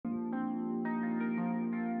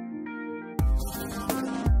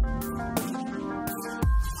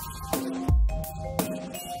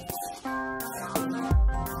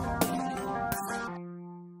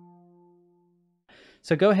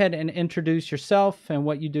So go ahead and introduce yourself and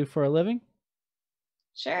what you do for a living.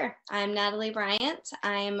 Sure. I'm Natalie Bryant.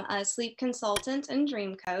 I'm a sleep consultant and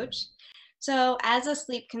dream coach. So as a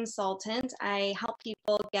sleep consultant, I help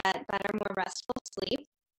people get better, more restful sleep.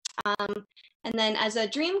 And then as a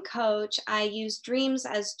dream coach, I use dreams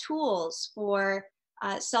as tools for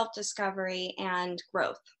self-discovery and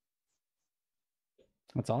growth.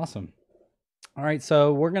 That's awesome. All right,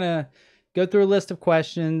 so we're going to go through a list of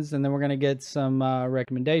questions, and then we're going to get some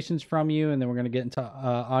recommendations from you, and then we're going to get into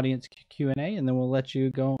audience Q&A, and then we'll let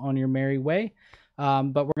you go on your merry way.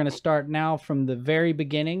 But we're going to start now from the very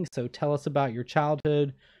beginning. So tell us about your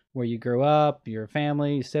childhood, where you grew up, your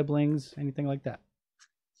family, siblings, anything like that.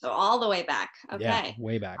 So all the way back. Okay. Yeah,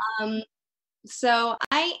 way back. So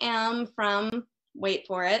I am from, wait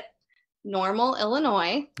for it, Normal,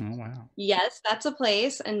 Illinois. Oh, wow. Yes, that's a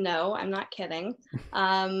place. And no, I'm not kidding.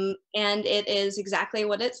 And it is exactly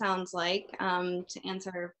what it sounds like. To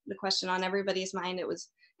answer the question on everybody's mind, it was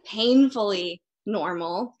painfully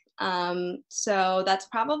normal. So that's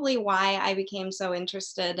probably why I became so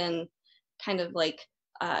interested in kind of like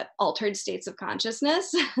altered states of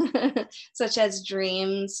consciousness, such as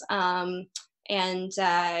dreams, and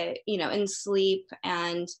in sleep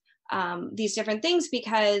and these different things,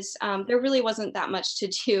 because there really wasn't that much to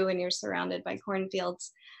do when you're surrounded by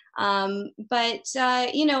cornfields. But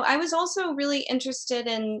I was also really interested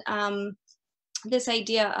in this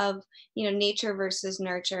idea of nature versus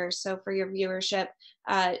nurture. So for your viewership,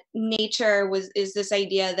 nature is this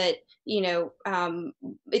idea that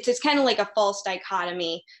it's kind of like a false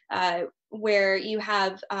dichotomy, where you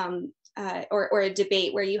have or a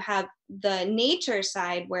debate where you have the nature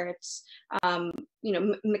side where it's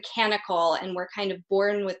mechanical, and we're kind of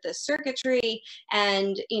born with the circuitry,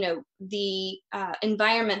 and the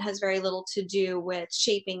environment has very little to do with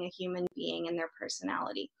shaping a human being and their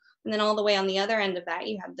personality. And then all the way on the other end of that,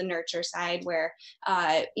 you have the nurture side where,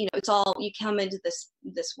 it's all, you come into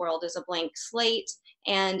this world as a blank slate,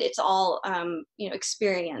 and it's all,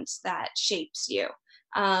 experience that shapes you.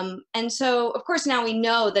 And so, of course, now we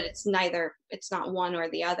know that it's not one or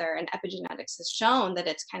the other. And epigenetics has shown that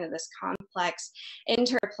it's kind of this complex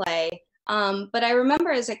interplay. But I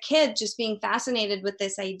remember as a kid just being fascinated with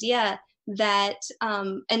this idea that,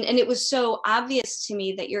 and it was so obvious to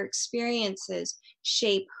me that your experiences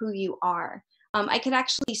shape who you are. I could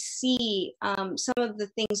actually see some of the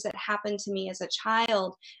things that happened to me as a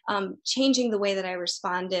child changing the way that I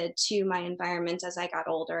responded to my environment as I got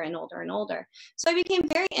older and older and older. So I became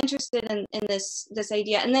very interested in this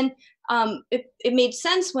idea. And then it made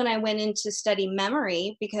sense when I went in to study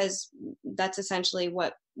memory, because that's essentially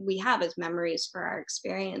what we have as memories for our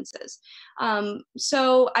experiences.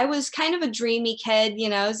 So I was kind of a dreamy kid,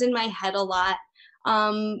 I was in my head a lot.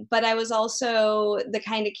 But I was also the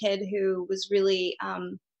kind of kid who was really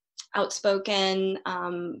outspoken,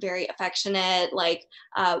 very affectionate, like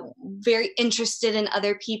very interested in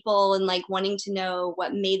other people and like wanting to know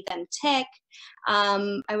what made them tick.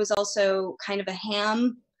 I was also kind of a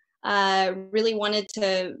ham, really wanted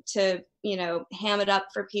to ham it up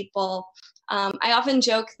for people. I often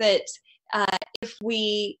joke that if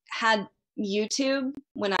we had YouTube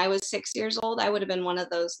when I was 6 years old, I would have been one of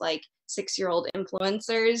those like 6-year-old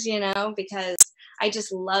influencers, because I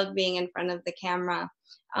just love being in front of the camera.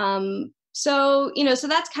 So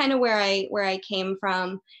that's kind of where I came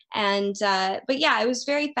from. And, but yeah, I was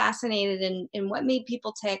very fascinated in what made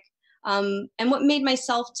people tick, and what made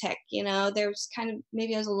myself tick. There was kind of,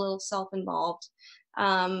 maybe I was a little self-involved.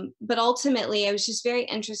 But ultimately I was just very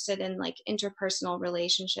interested in like interpersonal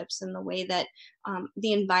relationships and the way that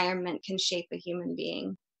the environment can shape a human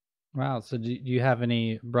being. Wow. So do you have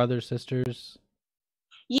any brothers, sisters?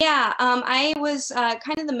 Yeah, I was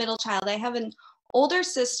kind of the middle child. I have an older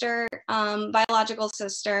sister, biological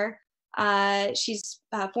sister. She's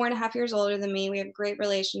 4.5 years older than me. We have a great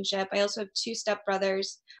relationship. I also have 2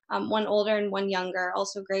 stepbrothers, one older and one younger,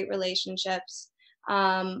 also great relationships.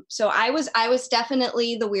 So I was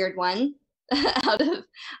definitely the weird one out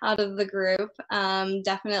of the group.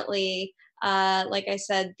 Definitely, like I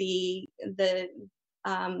said, the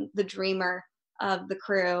dreamer of the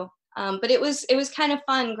crew. But it was kind of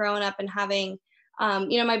fun growing up and having,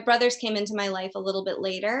 my brothers came into my life a little bit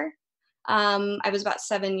later. I was about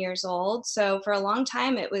 7 years old. So for a long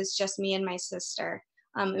time, it was just me and my sister.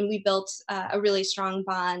 And we built a really strong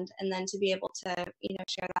bond. And then to be able to,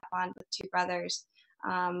 share that bond with 2 brothers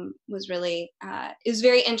was really, it was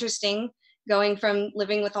very interesting going from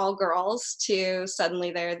living with all girls to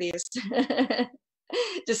suddenly there are these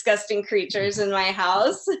disgusting creatures in my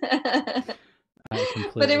house. I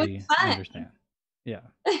But it was completely fun. understand. Yeah,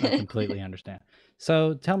 I completely understand.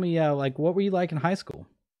 So tell me, like, what were you like in high school?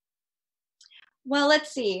 Well,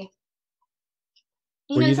 let's see.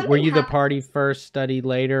 Were Something you the happened. party first, study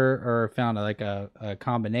later, or found like a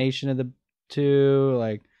combination of the two?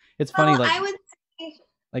 Like, it's funny, Well, I would say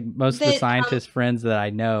like most of the that scientist friends that I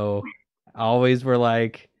know always were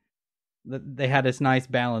like they had this nice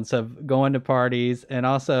balance of going to parties and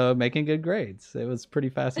also making good grades. It was pretty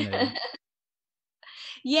fascinating.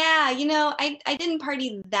 yeah, I didn't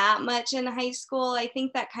party that much in high school. I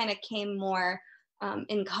think that kind of came more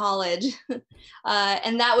in college.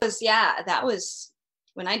 And that was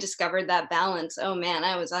when I discovered that balance. Oh man,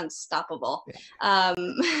 I was unstoppable. Um,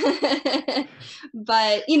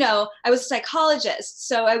 but I was a psychologist,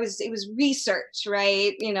 so it was research,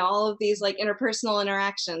 right? All of these like interpersonal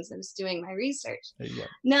interactions. I was doing my research. There you go.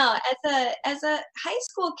 No, as a high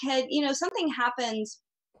school kid, something happens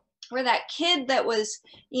where that kid that was,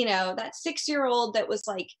 that 6-year old that was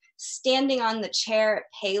like standing on the chair at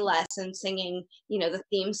Payless and singing, the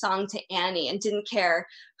theme song to Annie and didn't care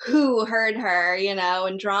who heard her,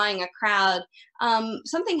 and drawing a crowd.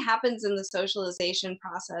 Something happens in the socialization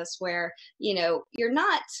process where, you're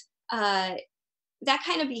not, that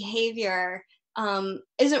kind of behavior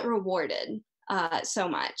isn't rewarded so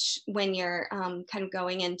much when you're kind of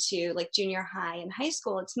going into like junior high and high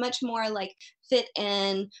school. It's much more like fit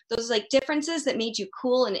in those like differences that made you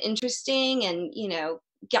cool and interesting and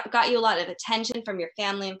got you a lot of attention from your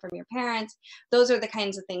family and from your parents. Those are the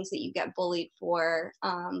kinds of things that you get bullied for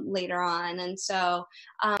later on. And so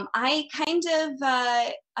I kind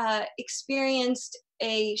of experienced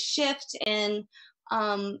a shift in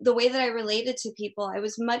the way that I related to people. I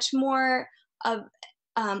was much more of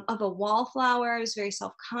a wallflower. I was very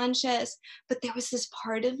self-conscious, but there was this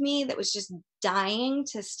part of me that was just dying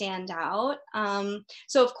to stand out.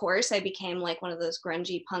 So of course I became like one of those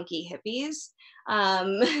grungy, punky hippies,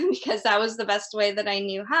 because that was the best way that I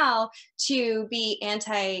knew how to be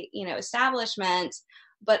anti, establishment,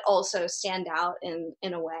 but also stand out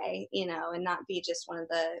in a way, and not be just one of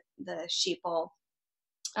the sheeple.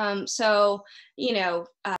 So,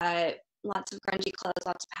 lots of grungy clothes,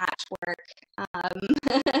 lots of patchwork.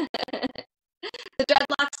 The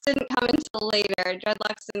dreadlocks didn't come until later.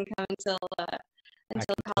 Dreadlocks didn't come I until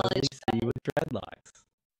can college. totally see you with dreadlocks.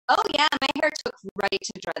 Oh yeah, my hair took right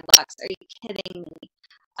to dreadlocks. Are you kidding me?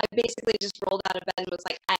 I basically just rolled out of bed and was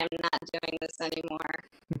like, I am not doing this anymore.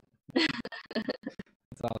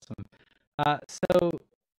 That's awesome. So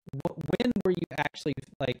when were you actually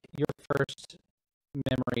like your first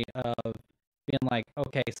memory of being like,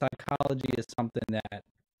 okay, psychology is something that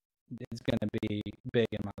is going to be big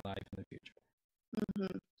in my life in the future?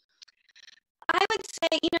 hmm I would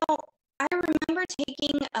say, I remember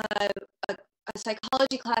taking a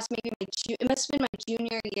psychology class, maybe it must have been my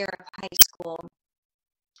junior year of high school.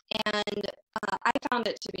 And I found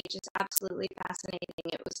it to be just absolutely fascinating.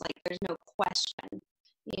 It was like, there's no question,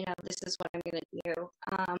 this is what I'm going to do.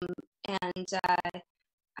 And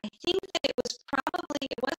I think that it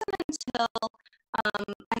wasn't until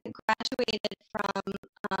I graduated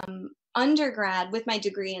from undergrad with my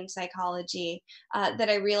degree in psychology that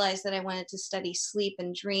I realized that I wanted to study sleep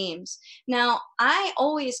and dreams. Now, I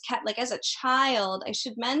always kept, like as a child, I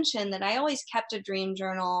should mention that I always kept a dream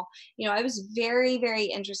journal. I was very, very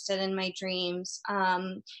interested in my dreams.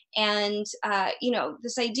 And,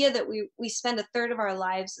 this idea that we spend a third of our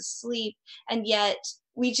lives asleep, and yet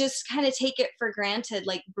we just kind of take it for granted,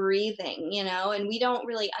 like breathing, and we don't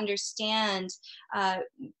really understand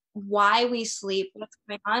why we sleep, what's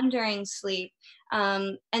going on during sleep.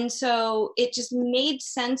 And so it just made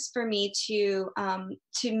sense for me to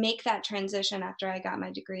make that transition after I got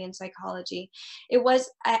my degree in psychology. It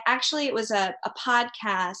was a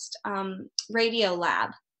podcast, Radio Lab,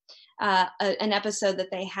 an episode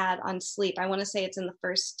that they had on sleep. I want to say it's in the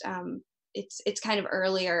first, it's kind of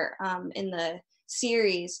earlier in the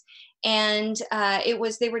series, and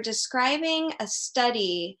they were describing a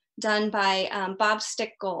study done by Bob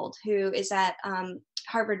Stickgold, who is at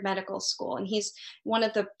Harvard Medical School, and he's one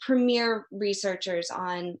of the premier researchers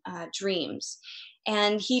on dreams.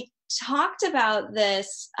 And he talked about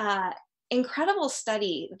this incredible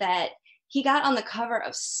study that he got on the cover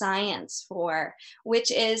of Science for,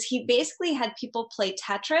 which is he basically had people play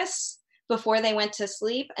Tetris before they went to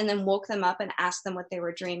sleep and then woke them up and asked them what they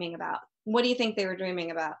were dreaming about. What do you think they were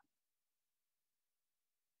dreaming about?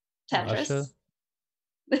 Russia?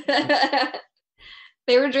 Tetris.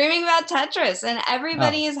 They were dreaming about Tetris, and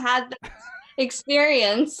everybody Oh, has had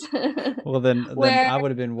experience Well, then where I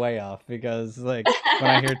would have been way off because like when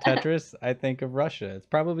I hear Tetris, I think of Russia. It's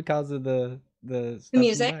probably because of the the stuff in the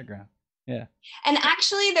music. background. Yeah. And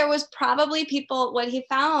actually, there was probably people, what he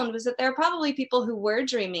found was that there are probably people who were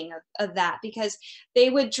dreaming of that, because they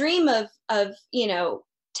would dream of,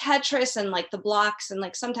 Tetris and like the blocks, and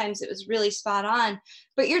like sometimes it was really spot on,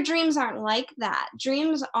 but your dreams aren't like that.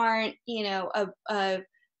 Dreams aren't,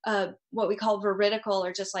 what we call veridical,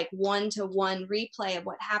 or just like one-to-one replay of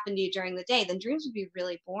what happened to you during the day. Then dreams would be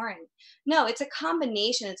really boring. No, it's a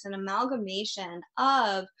combination, it's an amalgamation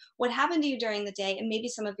of what happened to you during the day and maybe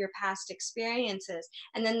some of your past experiences.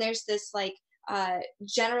 And then there's this like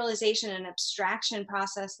generalization and abstraction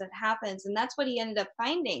process that happens. And that's what he ended up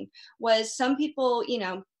finding, was some people,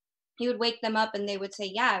 he would wake them up and they would say,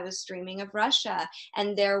 yeah, I was dreaming of Russia.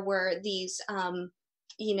 And there were these,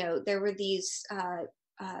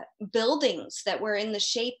 buildings that were in the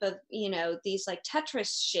shape of, these like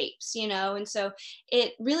Tetris shapes, and so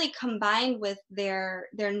it really combined with their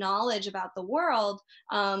knowledge about the world.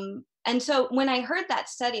 And so when I heard that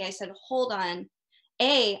study, I said, hold on.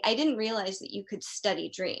 I didn't realize that you could study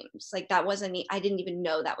dreams. Like that wasn't, I didn't even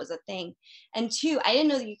know that was a thing. And two, I didn't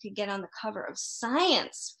know that you could get on the cover of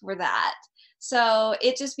Science for that. So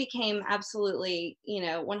it just became absolutely,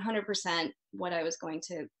 100% what I was going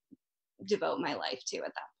to devote my life to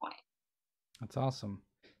at that point. That's awesome.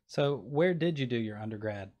 So where did you do your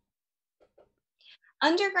undergrad?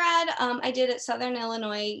 Undergrad, I did at Southern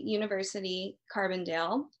Illinois University,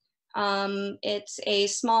 Carbondale. It's a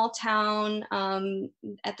small town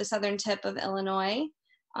at the southern tip of Illinois.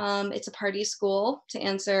 It's a party school, to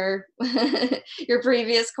answer your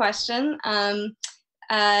previous question.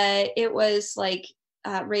 It was like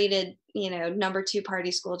rated, number 2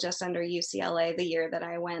 party school just under UCLA the year that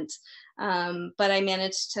I went. But I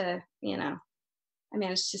managed to,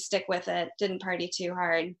 stick with it, didn't party too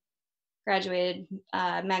hard, graduated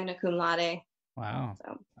magna cum laude. Wow.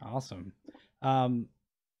 So. Awesome. Um,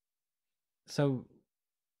 so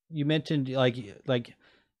you mentioned like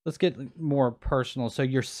let's get more personal. So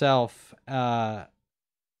yourself, when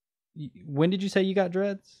did you say you got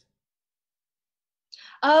dreads?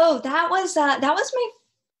 Oh, that was my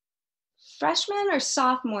freshman or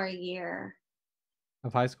sophomore year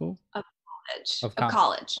Of high school? of college. Of Of college.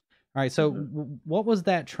 college. All right. So Mm-hmm. what was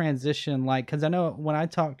that transition like? Because I know when I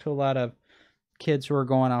talk to a lot of kids who are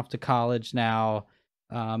going off to college now,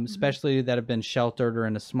 especially that have been sheltered or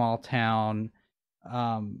in a small town,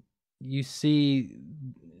 um, you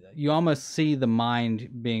almost see the mind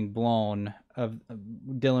being blown of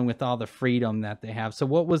dealing with all the freedom that they have. So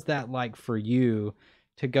what was that like for you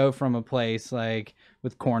to go from a place like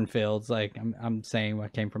with cornfields? Like I'm saying I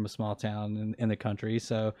came from a small town in the country.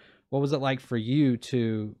 So what was it like for you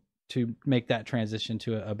to make that transition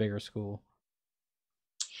to a bigger school?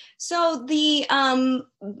 So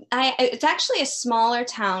it's actually a smaller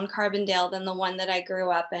town, Carbondale, than the one that I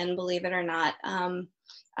grew up in, believe it or not.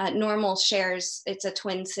 Normal shares, it's a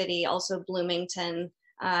twin city, also Bloomington,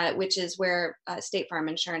 which is where State Farm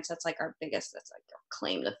Insurance, that's like our biggest, that's like our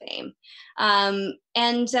claim to fame.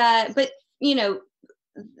 But,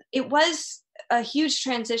 it was a huge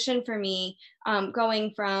transition for me,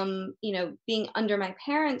 going from, being under my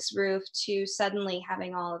parents' roof to suddenly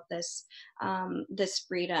having all of this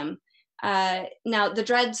freedom. Now, the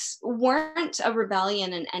dreads weren't a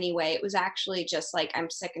rebellion in any way. It was actually just like, I'm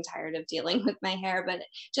sick and tired of dealing with my hair, but it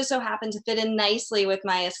just so happened to fit in nicely with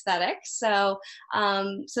my aesthetic. So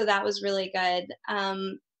that was really good.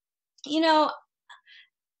 You know,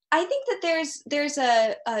 I think that there's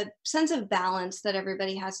a sense of balance that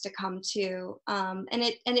everybody has to come to, and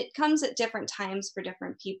it comes at different times for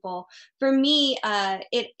different people. For me,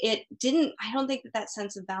 it didn't. I don't think that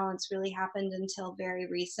sense of balance really happened until very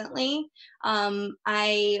recently.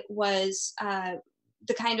 I was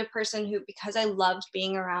the kind of person who, because I loved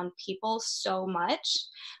being around people so much,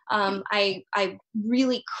 I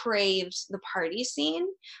really craved the party scene.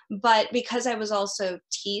 But because I was also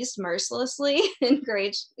teased mercilessly in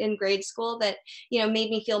grade school, that made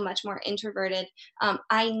me feel much more introverted.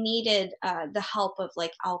 I needed the help of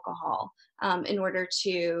like alcohol, in order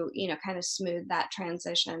to kind of smooth that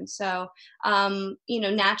transition. So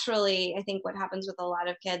naturally, I think what happens with a lot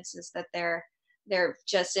of kids is that they're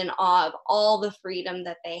just in awe of all the freedom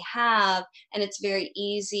that they have. And it's very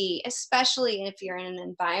easy, especially if you're in an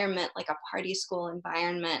environment like a party school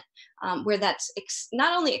environment, where that's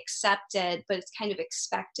not only accepted, but it's kind of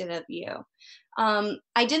expected of you.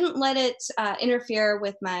 I didn't let it interfere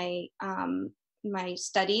with my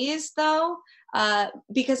studies, though,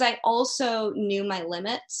 because I also knew my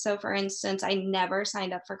limits. So, for instance, I never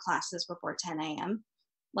signed up for classes before 10 a.m.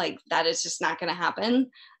 like that is just not going to happen.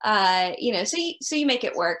 So you make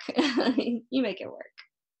it work. You make it work.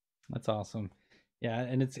 That's awesome. Yeah,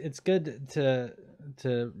 and it's good to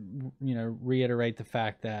reiterate the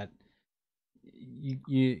fact that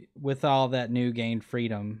you with all that new gained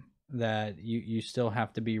freedom, that you still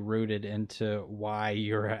have to be rooted into why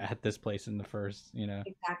you're at this place in the first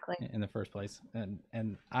Exactly. in the first place.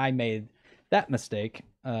 And I made that mistake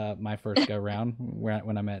my first go round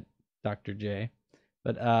when I met Dr. J.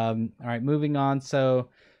 But all right, moving on. So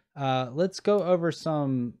let's go over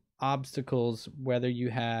some obstacles, whether you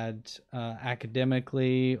had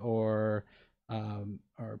academically or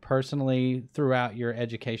personally throughout your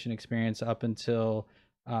education experience up until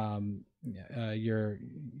um, your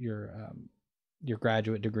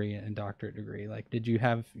graduate degree and doctorate degree. Like, did you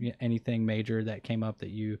have anything major that came up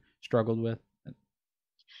that you struggled with?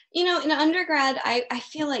 In undergrad, I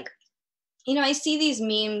feel like, I see these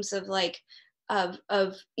memes of like of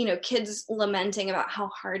kids lamenting about how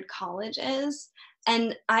hard college is,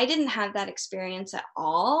 and I didn't have that experience at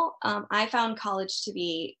all. I found college to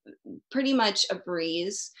be pretty much a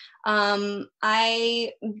breeze.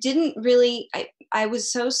 I didn't really. I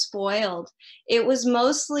was so spoiled. It was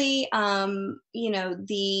mostly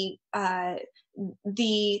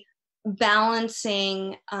the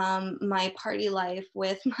balancing my party life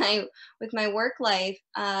with my work life,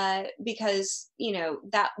 because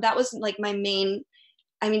that was like my main.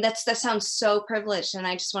 I mean, that sounds so privileged, and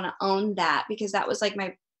I just want to own that, because that was like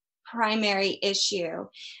my primary issue.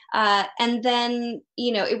 And then,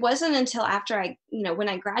 it wasn't until after when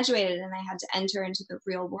I graduated and I had to enter into the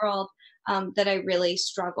real world, that I really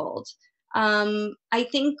struggled. I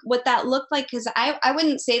think what that looked like, because I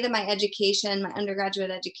wouldn't say that my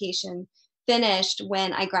undergraduate education finished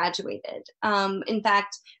when I graduated. In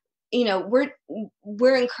fact,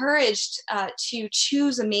 we're encouraged to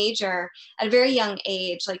choose a major at a very young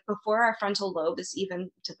age, like before our frontal lobe is even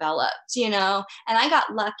developed. And I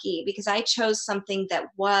got lucky because I chose something that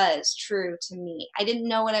was true to me. I didn't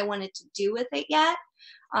know what I wanted to do with it yet.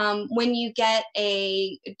 When you get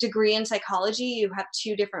a degree in psychology, you have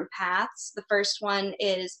two different paths. The first one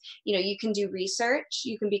is, you can do research,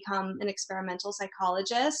 you can become an experimental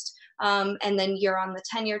psychologist, and then you're on the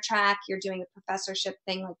tenure track, you're doing a professorship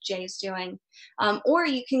thing like Jay's doing. Or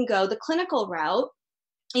you can go the clinical route,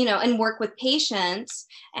 and work with patients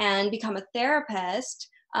and become a therapist.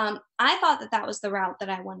 I thought that was the route that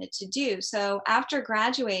I wanted to do. So after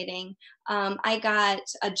graduating, I got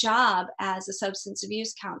a job as a substance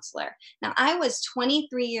abuse counselor. Now, I was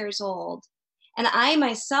 23 years old, and I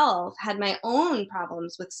myself had my own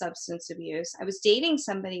problems with substance abuse. I was dating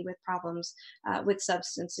somebody with problems with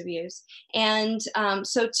substance abuse. And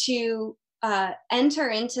so to enter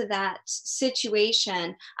into that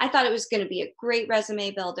situation, I thought it was going to be a great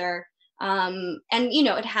resume builder. And,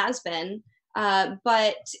 it has been.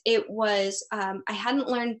 But it was, I hadn't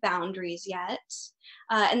learned boundaries yet.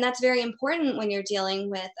 And that's very important when you're dealing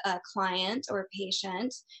with a client or a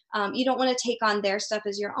patient. You don't want to take on their stuff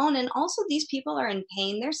as your own. And also, these people are in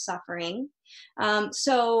pain, they're suffering.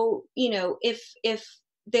 So, if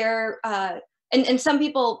they're, and some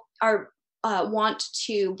people are, want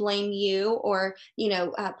to blame you or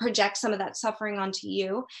project some of that suffering onto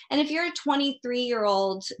you. And if you're a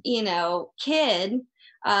 23-year-old kid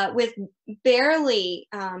with barely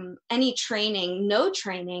any training, no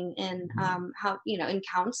training in how in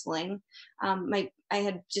counseling, I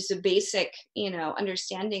had just a basic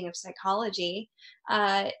understanding of psychology,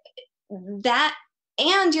 that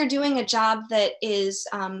and you're doing a job that is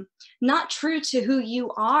not true to who you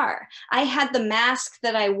are. I had the mask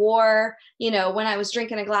that I wore, when I was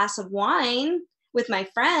drinking a glass of wine with my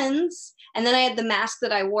friends. And then I had the mask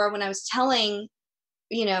that I wore when I was telling,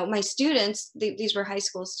 my students, these were high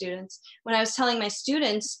school students, when I was telling my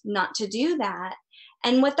students not to do that.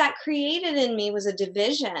 And what that created in me was a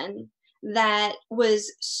division that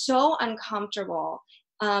was so uncomfortable.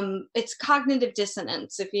 It's cognitive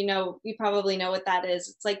dissonance. If you probably know what that is.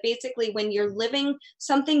 It's like basically when you're living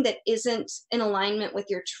something that isn't in alignment with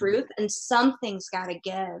your truth, and something's got to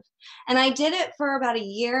give. And I did it for about a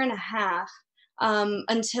year and a half,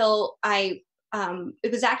 until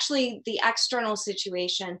it was actually the external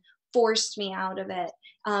situation forced me out of it.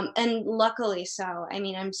 And luckily so. I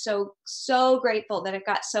mean, I'm so, so grateful that it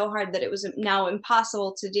got so hard that it was now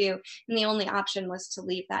impossible to do. And the only option was to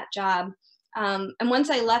leave that job. And once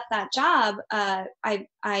I left that job, I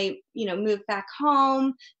moved back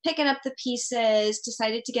home, picking up the pieces,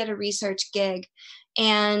 decided to get a research gig.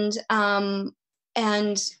 And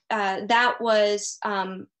that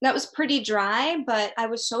was pretty dry, but I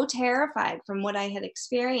was so terrified from what I had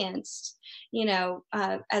experienced,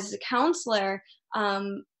 as a counselor.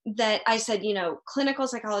 that I said, clinical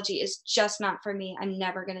psychology is just not for me. I'm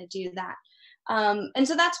never going to do that. And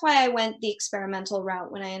so that's why I went the experimental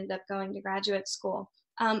route when I ended up going to graduate school.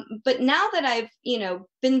 But now that I've,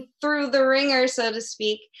 been through the ringer, so to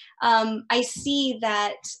speak, I see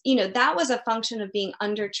that, that was a function of being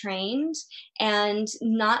undertrained and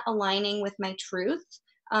not aligning with my truth.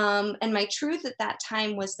 And my truth at that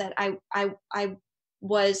time was that I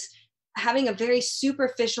was having a very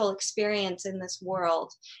superficial experience in this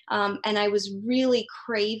world. And I was really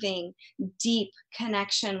craving deep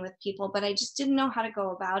connection with people, but I just didn't know how to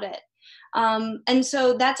go about it. And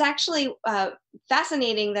so that's actually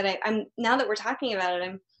fascinating that I'm now that we're talking about it,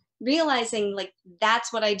 I'm realizing like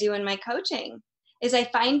that's what I do in my coaching is I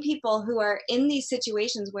find people who are in these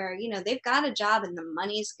situations where, they've got a job and the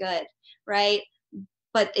money's good, right?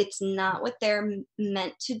 But it's not what they're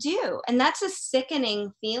meant to do. And that's a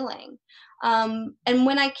sickening feeling. And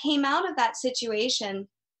when I came out of that situation,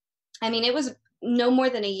 I mean, it was no more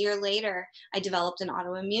than a year later, I developed an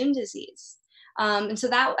autoimmune disease. And so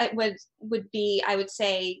that would be, I would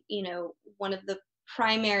say, one of the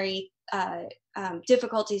primary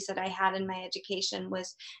difficulties that I had in my education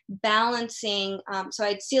was balancing. So I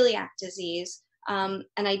had celiac disease, and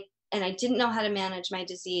I didn't know how to manage my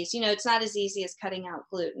disease. It's not as easy as cutting out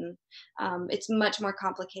gluten. It's much more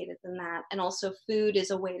complicated than that. And also, food is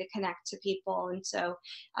a way to connect to people. And so,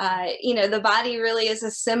 the body really is a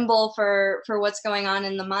symbol for what's going on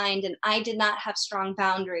in the mind. And I did not have strong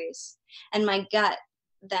boundaries, and my gut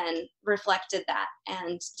then reflected that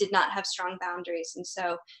and did not have strong boundaries. And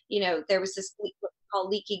so, there was this called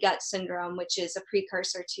leaky gut syndrome, which is a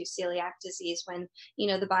precursor to celiac disease when,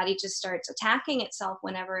 the body just starts attacking itself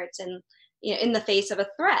whenever it's in the face of a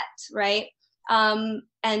threat, right? And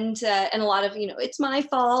a lot of, it's my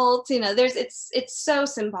fault, it's so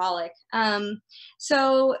symbolic.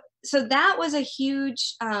 So that was a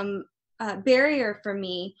huge barrier for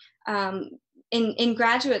me. In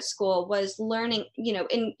graduate school was learning,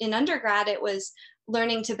 in undergrad, it was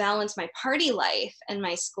learning to balance my party life and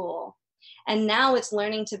my school. And now it's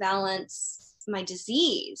learning to balance my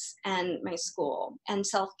disease and my school and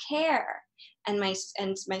self-care and my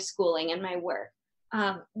schooling and my work,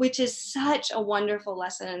 which is such a wonderful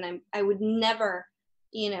lesson. And I would never,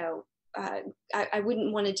 I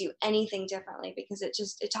wouldn't want to do anything differently because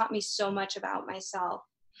it taught me so much about myself.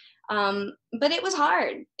 But it was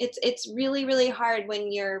hard. It's really, really hard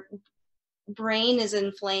when your brain is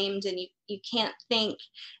inflamed and you can't think,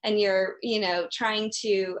 and you're, trying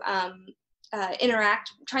to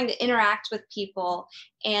interact with people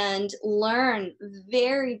and learn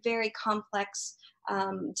very, very complex,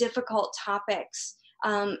 difficult topics.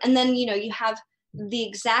 And then, you have the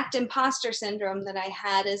exact imposter syndrome that I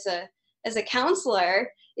had as a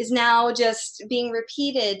counselor is now just being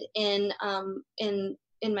repeated in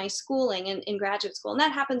my schooling and in graduate school. And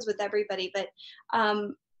that happens with everybody, but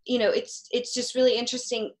it's just really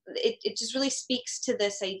interesting. It just really speaks to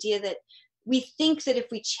this idea that we think that if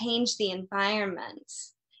we change the environment,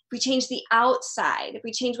 if we change the outside, if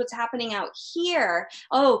we change what's happening out here,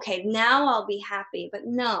 okay, now I'll be happy. But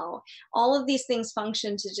no, all of these things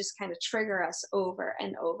function to just kind of trigger us over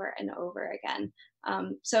and over and over again.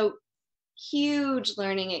 So huge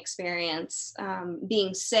learning experience,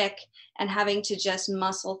 being sick and having to just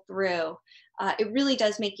muscle through. It really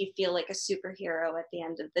does make you feel like a superhero at the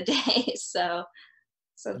end of the day. So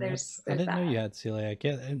there's I didn't that. know you had celiac.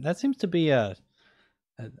 Yeah, that seems to be an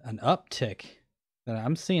uptick.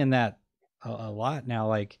 I'm seeing that a lot now.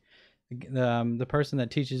 Like the person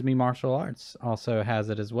that teaches me martial arts also has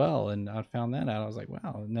it as well, and I found that out. I was like,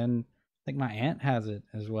 wow. And then I think my aunt has it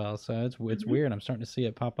as well. So it's weird. I'm starting to see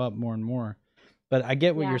it pop up more and more. But I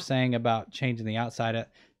get what you're saying about changing the outside.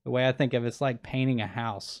 The way I think of it's like painting a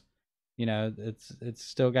house. It's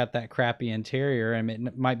still got that crappy interior, and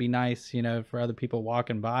it might be nice, for other people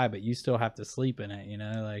walking by, but you still have to sleep in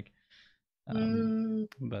it,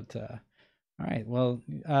 but all right. Well,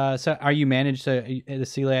 so are you managed to the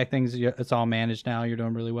celiac things? It's all managed now. You're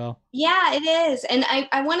doing really well. Yeah, it is. And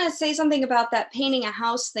I want to say something about that painting a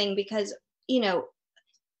house thing because, the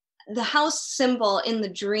house symbol in the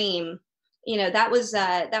dream, that was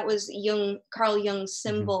Carl Jung's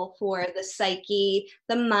symbol for the psyche,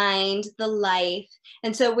 the mind, the life.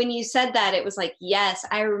 And so when you said that, it was like, yes,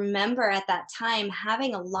 I remember at that time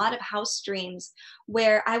having a lot of house dreams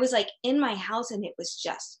where I was like in my house and it was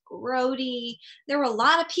just grody. There were a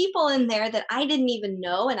lot of people in there that I didn't even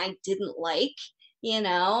know and I didn't like. And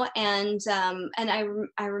I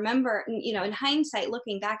remember, in hindsight,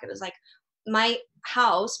 looking back, it was like my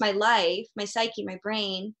house, my life, my psyche, my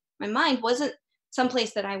brain, my mind wasn't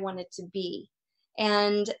someplace that I wanted to be.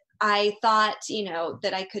 And I thought,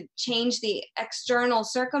 that I could change the external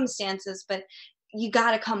circumstances, but you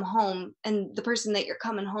got to come home, and the person that you're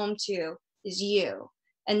coming home to is you.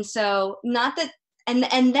 And so, not that, and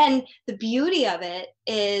then the beauty of it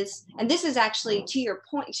is, and this is actually to your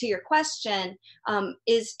point, to your question,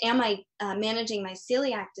 is am I managing my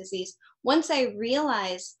celiac disease? Once I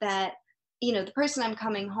realized that, the person I'm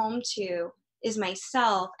coming home to is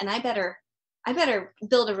myself, and I better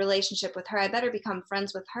build a relationship with her. I better become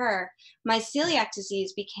friends with her. My celiac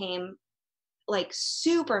disease became like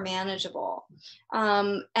super manageable.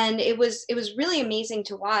 And it was really amazing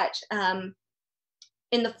to watch.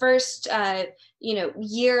 In the first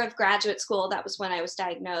year of graduate school, that was when I was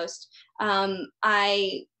diagnosed.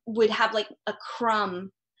 I would have like a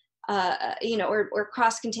crumb, or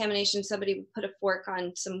cross contamination. Somebody would put a fork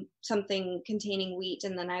on something containing wheat,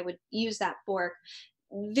 and then I would use that fork,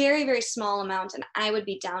 very, very small amount, and I would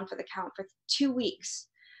be down for the count for 2 weeks.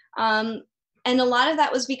 Um, and a lot of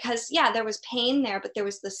that was because, yeah, there was pain there, but there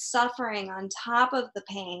was the suffering on top of the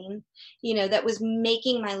pain, that was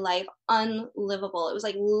making my life unlivable. It was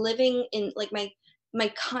like living in, like,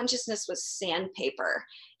 my consciousness was sandpaper.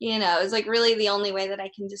 It was like really the only way that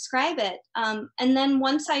I can describe it. And then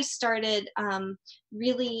once I started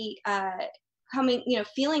really coming,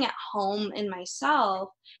 feeling at home in myself,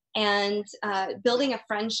 and building a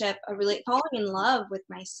friendship, really falling in love with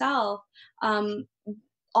myself,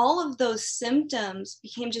 all of those symptoms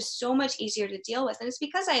became just so much easier to deal with. And it's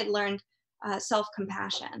because I had learned self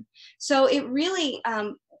compassion. So it really,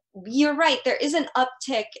 you're right, there is an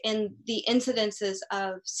uptick in the incidences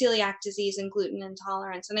of celiac disease and gluten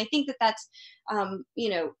intolerance. And I think that that's,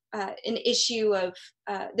 an issue of,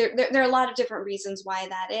 there are a lot of different reasons why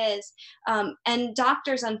that is. And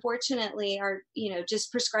doctors, unfortunately, are,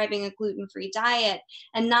 just prescribing a gluten-free diet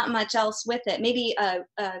and not much else with it. Maybe a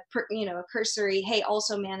cursory, hey,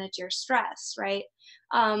 also manage your stress, right?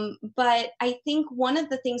 But I think one of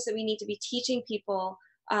the things that we need to be teaching people,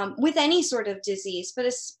 with any sort of disease, but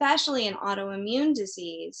especially an autoimmune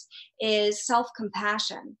disease, is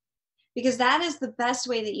self-compassion, because that is the best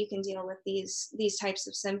way that you can deal with these types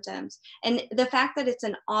of symptoms. And the fact that it's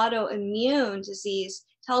an autoimmune disease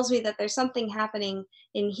tells me that there's something happening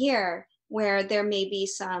in here where there may be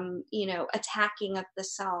some, attacking of the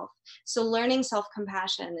self. So learning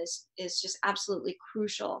self-compassion is just absolutely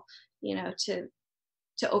crucial,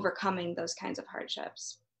 to overcoming those kinds of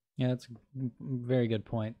hardships. Yeah, that's a very good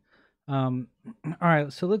point. All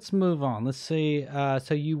right, so let's move on. Let's see.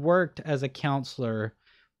 So you worked as a counselor.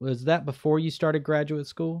 Was that before you started graduate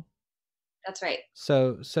school? That's right.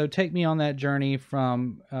 So take me on that journey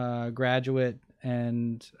from graduate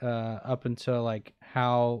and up until like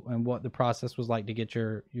how and what the process was like to get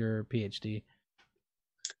your PhD.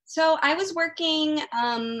 So I was working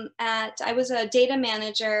I was a data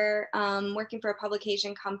manager, working for a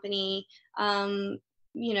publication company, and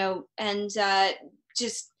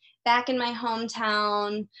just back in my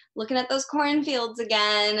hometown, looking at those cornfields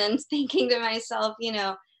again and thinking to myself,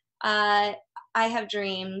 uh, I have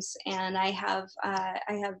dreams, and I have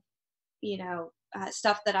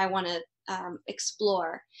stuff that I want to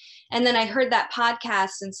explore. And then I heard that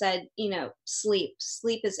podcast and said, sleep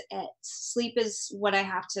is it. Sleep is what I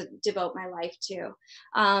have to devote my life to.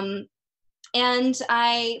 And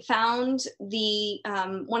I found the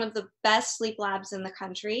one of the best sleep labs in the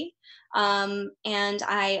country, and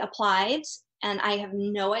I applied. And I have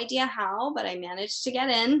no idea how, but I managed to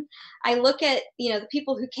get in. I look at the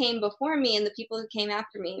people who came before me and the people who came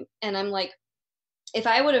after me, and I'm like, if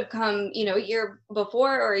I would have come, a year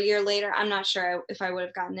before or a year later, I'm not sure if I would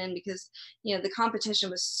have gotten in, because, the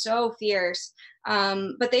competition was so fierce.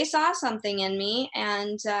 But they saw something in me,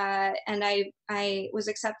 and I was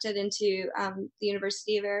accepted into the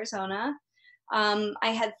University of Arizona. I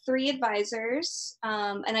had 3 advisors,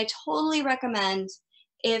 and I totally recommend,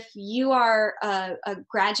 if you are a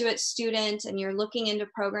graduate student and you're looking into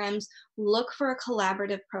programs, look for a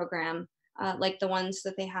collaborative program, like the ones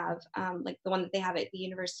that they have, like the one that they have at the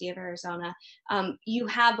University of Arizona. You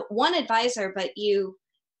have one advisor, but you're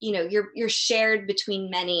shared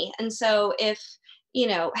between many. And so if,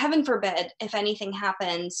 heaven forbid, if anything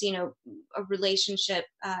happens, a relationship,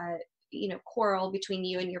 quarrel between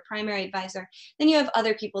you and your primary advisor, then you have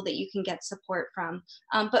other people that you can get support from.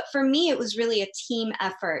 But for me, it was really a team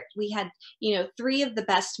effort. We had, 3 of the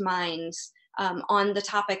best minds on the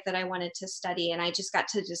topic that I wanted to study. And I just got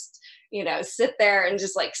to sit there and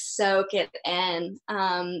just like soak it in.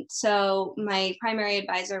 So my primary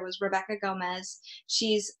advisor was Rebecca Gomez.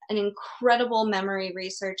 She's an incredible memory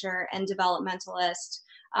researcher and developmentalist.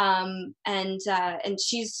 And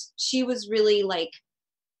she was really like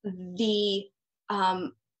the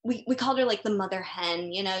we called her like the mother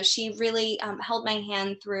hen. She really held my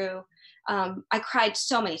hand through. I cried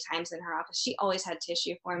so many times in her office. She always had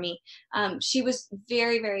tissue for me. She was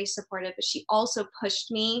very, very supportive, but she also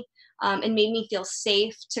pushed me and made me feel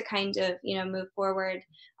safe to kind of, move forward.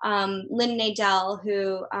 Lynn Nadell,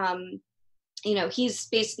 who, he's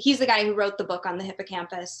the guy who wrote the book on the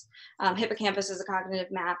hippocampus. Hippocampus is a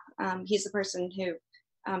cognitive map. He's the person who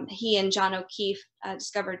he and John O'Keefe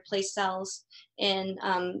discovered place cells in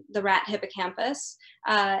the rat hippocampus,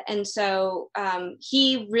 and so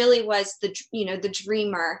he really was the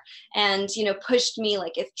dreamer, and pushed me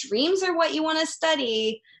like, if dreams are what you want to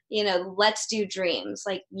study, let's do dreams.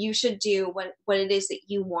 Like, you should do what it is that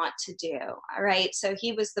you want to do. All right. So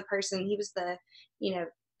he was the person. He was you know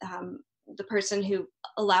the person who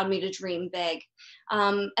allowed me to dream big.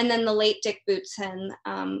 And then the late Dick Bootson,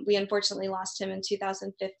 we unfortunately lost him in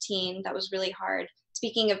 2015. That was really hard.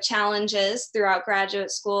 Speaking of challenges throughout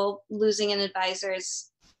graduate school, losing an advisor is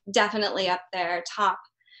definitely up there, top.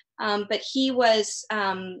 But he was,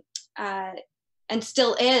 and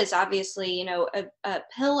still is, obviously, a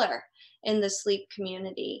pillar in the sleep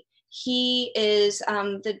community. He is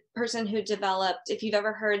the person who developed, if you've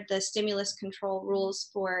ever heard the stimulus control rules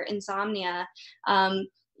for insomnia,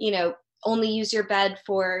 only use your bed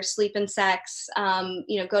for sleep and sex,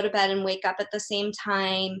 go to bed and wake up at the same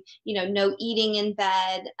time, no eating in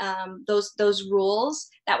bed, those rules,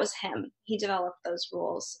 that was him. He developed those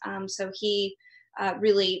rules. So he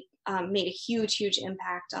really made a huge, huge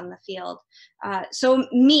impact on the field. So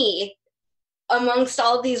me, amongst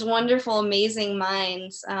all these wonderful, amazing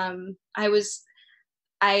minds, I was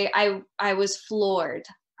floored.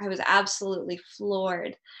 I was absolutely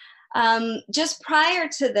floored. Just prior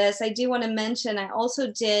to this, I do want to mention, I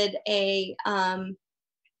also did an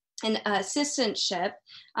assistantship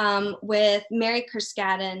with Mary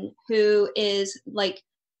Kerskaden, who is like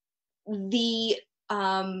the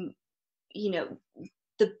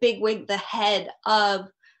the bigwig, the head of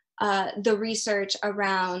the research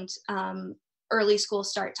around early school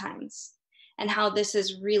start times, and how this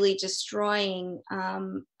is really destroying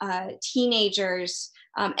teenagers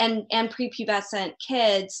and prepubescent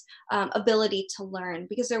kids' ability to learn,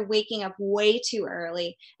 because they're waking up way too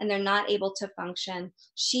early and they're not able to function.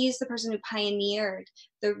 She's the person who pioneered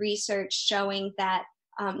the research showing that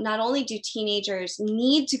not only do teenagers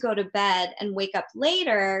need to go to bed and wake up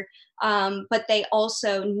later, but they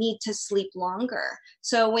also need to sleep longer.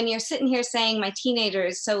 So when you're sitting here saying my teenager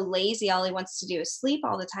is so lazy, all he wants to do is sleep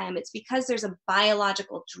all the time, it's because there's a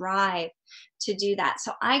biological drive to do that.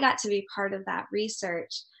 So I got to be part of that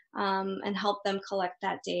research and help them collect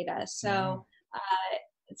that data. So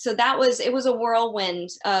so it was a whirlwind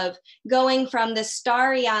of going from the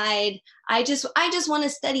starry-eyed, I just want to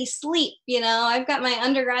study sleep, I've got my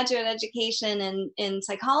undergraduate education in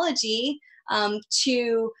psychology,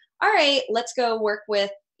 to, all right, let's go work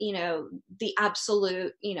with the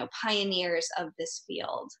absolute pioneers of this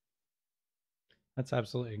field. That's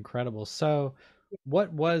absolutely incredible. So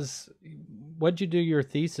what'd you do your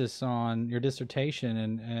thesis on, your dissertation,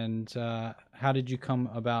 and how did you come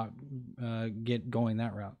about going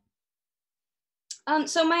that route?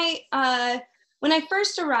 So when I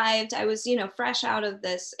first arrived, I was, fresh out of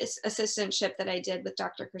this assistantship that I did with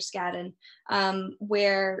Dr. Kerskaden,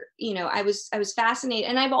 where, I was fascinated,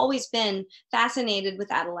 and I've always been fascinated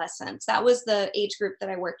with adolescents. That was the age group that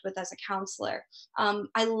I worked with as a counselor.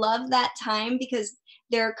 I love that time because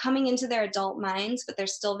they're coming into their adult minds, but they're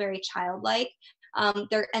still very childlike.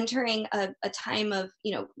 They're entering a time of,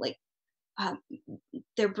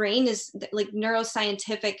 their brain is like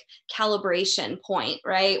neuroscientific calibration point,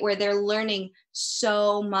 right? Where they're learning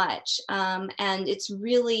so much, and it's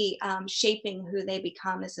really shaping who they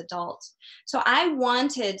become as adults. So I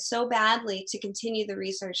wanted so badly to continue the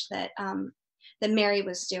research that Mary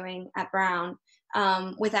was doing at Brown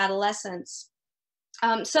with adolescents.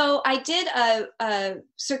 So I did a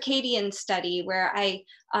circadian study where I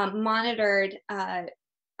monitored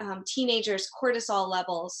teenagers' cortisol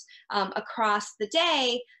levels across the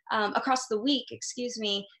day, across the week, excuse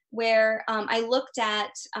me, where I looked at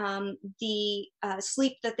the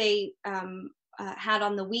sleep that they had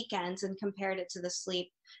on the weekends and compared it to the sleep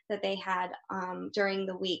that they had during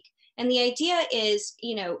the week. And the idea is,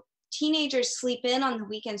 teenagers sleep in on the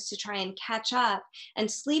weekends to try and catch up and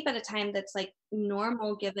sleep at a time that's like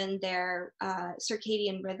normal given their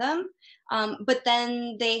circadian rhythm. But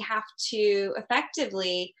then they have to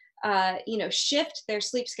effectively, shift their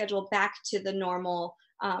sleep schedule back to the normal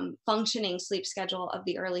functioning sleep schedule of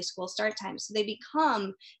the early school start time. So they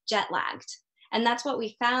become jet lagged. And that's what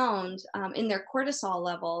we found in their cortisol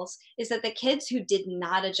levels, is that the kids who did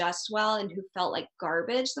not adjust well and who felt like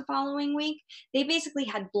garbage the following week, they basically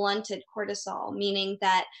had blunted cortisol, meaning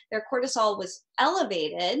that their cortisol was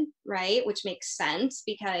elevated, right? Which makes sense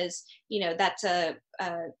because, that's a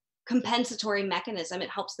compensatory mechanism. It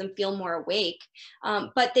helps them feel more awake.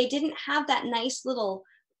 But they didn't have that nice little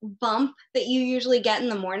bump that you usually get in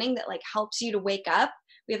the morning that like helps you to wake up.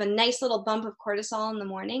 We have a nice little bump of cortisol in the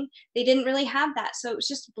morning. They didn't really have that. So it was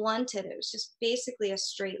just blunted. It was just basically a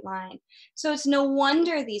straight line. So it's no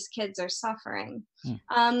wonder these kids are suffering.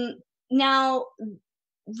 Now,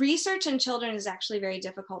 research in children is actually very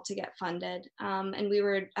difficult to get funded. And we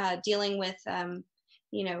were dealing with,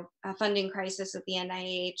 a funding crisis at the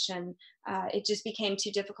NIH, and it just became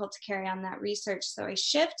too difficult to carry on that research. So I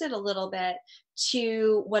shifted a little bit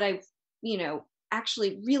to what I,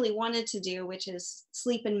 actually really wanted to do, which is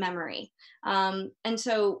sleep and memory. And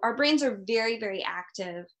so our brains are very, very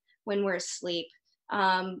active when we're asleep.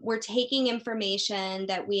 We're taking information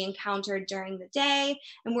that we encountered during the day,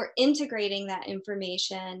 and we're integrating that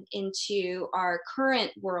information into our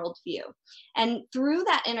current worldview. And through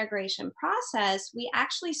that integration process, we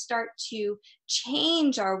actually start to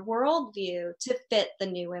change our worldview to fit the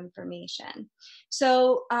new information.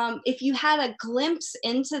 So if you had a glimpse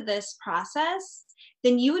into this process,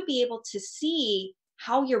 then you would be able to see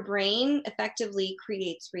how your brain effectively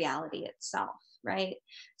creates reality itself, right?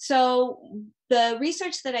 So the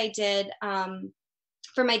research that I did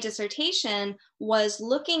for my dissertation was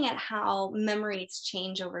looking at how memories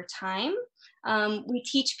change over time. We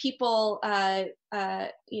teach people,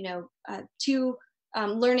 two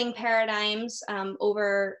learning paradigms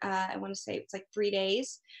over, I want to say it's like 3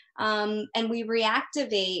 days. And we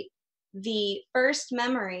reactivate the first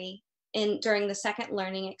memory during the second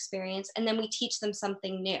learning experience, and then we teach them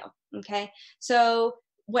something new. Okay. So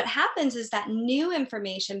what happens is that new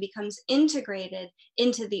information becomes integrated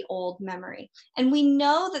into the old memory. And we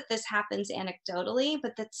know that this happens anecdotally,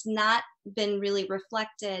 but that's not been really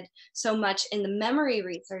reflected so much in the memory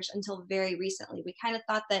research until very recently. We kind of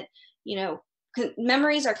thought that,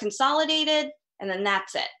 memories are consolidated and then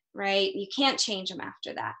that's it, right? You can't change them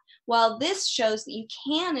after that. Well, this shows that you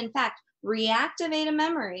can, in fact, reactivate a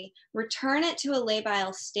memory, return it to a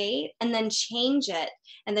labile state, and then change it,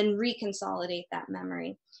 and then reconsolidate that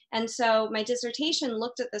memory. And so my dissertation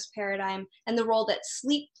looked at this paradigm and the role that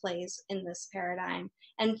sleep plays in this paradigm,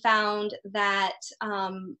 and found that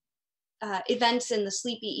events in the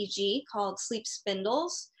sleep EEG called sleep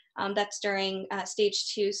spindles, that's during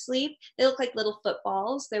stage 2 sleep. They look like little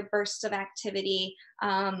footballs. They're bursts of activity,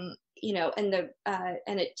 and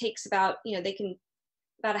it takes about, they can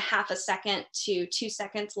about a half a second to 2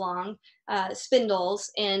 seconds long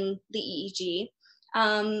spindles in the EEG.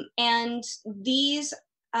 And these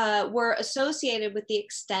were associated with the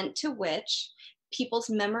extent to which people's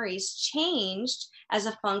memories changed as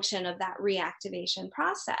a function of that reactivation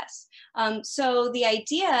process. So the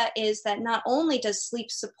idea is that not only does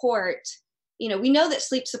sleep support, we know that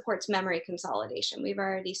sleep supports memory consolidation. We've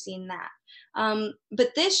already seen that.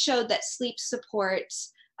 But this showed that sleep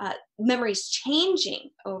supports memories changing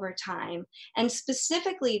over time, and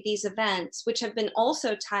specifically these events, which have been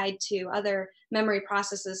also tied to other memory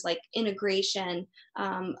processes like integration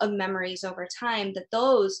of memories over time, that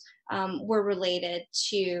those were related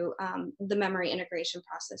to the memory integration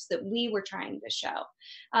process that we were trying to show.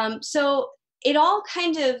 So it all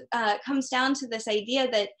kind of comes down to this idea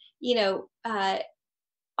that,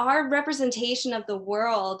 our representation of the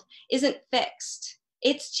world isn't fixed,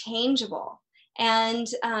 it's changeable. And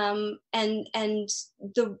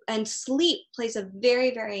sleep plays a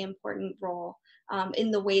very, very important role in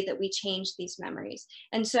the way that we change these memories.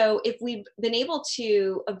 And so if we've been able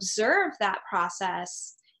to observe that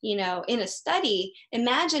process, in a study,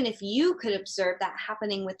 imagine if you could observe that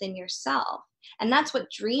happening within yourself. And that's what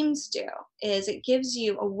dreams do, is it gives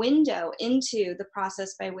you a window into the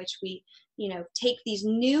process by which we, take these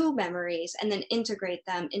new memories and then integrate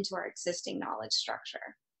them into our existing knowledge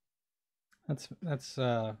structure. That's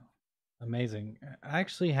amazing. I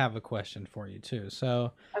actually have a question for you too.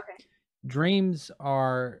 So, okay. Dreams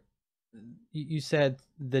are, you said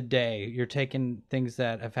the day, you're taking things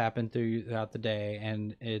that have happened throughout the day,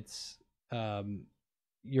 and it's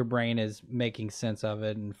your brain is making sense of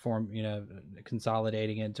it and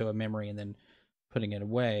consolidating it into a memory and then putting it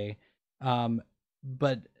away.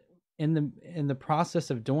 But in the process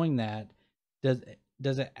of doing that, does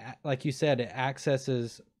it, like you said, it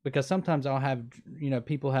accesses, because sometimes I'll have,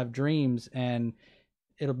 people have dreams and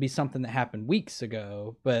it'll be something that happened weeks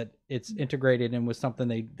ago, but it's integrated in with something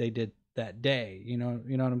they did that day. You know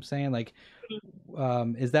what I'm saying? Like,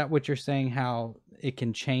 is that what you're saying? How it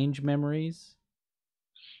can change memories?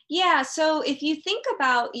 Yeah, so if you think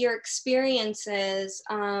about your experiences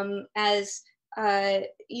as, uh,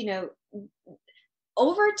 you know,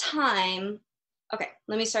 over time, okay,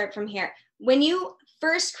 let me start from here. When you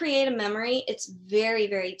first create a memory, it's very,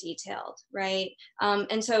 very detailed, right?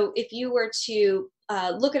 And so if you were to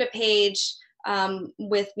look at a page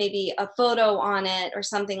with maybe a photo on it or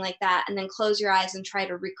something like that, and then close your eyes and try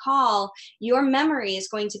to recall, your memory is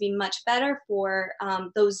going to be much better for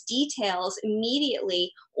those details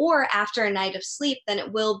immediately or after a night of sleep than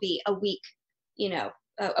it will be a week, you know,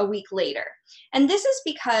 a week later. And this is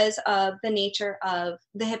because of the nature of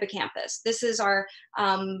the hippocampus. This is our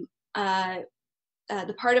uh,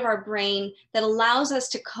 the part of our brain that allows us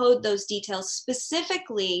to code those details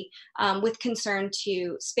specifically with concern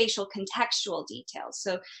to spatial contextual details,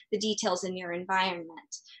 so the details in your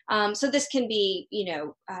environment. So this can be,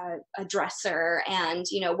 a dresser and,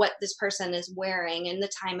 what this person is wearing and the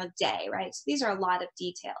time of day, right? So these are a lot of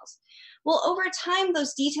details. Well, over time,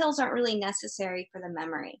 those details aren't really necessary for the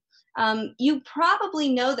memory. You probably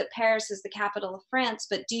know that Paris is the capital of France,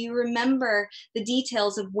 but do you remember the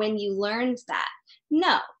details of when you learned that?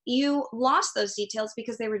 No, you lost those details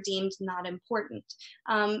because they were deemed not important.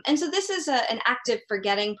 And so this is an active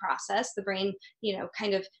forgetting process. The brain,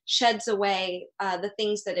 kind of sheds away the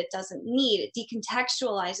things that it doesn't need. It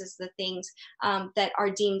decontextualizes the things that are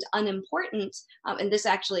deemed unimportant. And this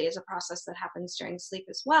actually is a process that happens during sleep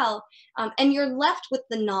as well. And you're left with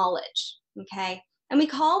the knowledge, okay? And we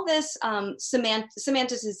call this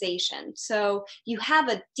semanticization. So you have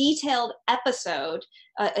a detailed episode,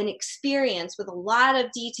 an experience with a lot of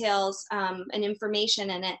details and information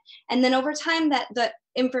in it. And then over time, that the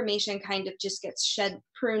information kind of just gets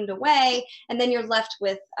pruned away. And then you're left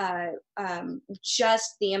with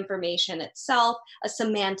just the information itself, a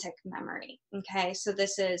semantic memory. Okay. So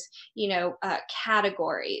this is,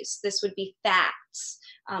 categories. This would be facts,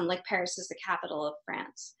 like Paris is the capital of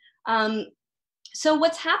France. So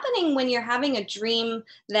what's happening when you're having a dream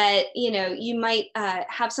that, you might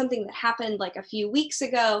have something that happened like a few weeks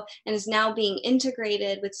ago and is now being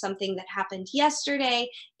integrated with something that happened yesterday?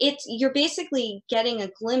 You're basically getting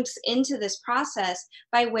a glimpse into this process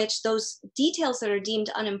by which those details that are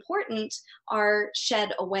deemed unimportant are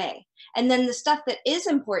shed away. And then the stuff that is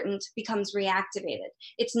important becomes reactivated.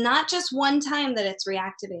 It's not just one time that it's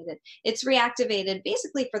reactivated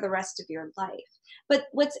basically for the rest of your life. But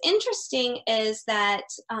what's interesting is that,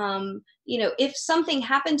 if something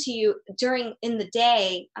happened to you in the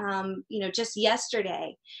day, just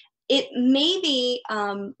yesterday, it maybe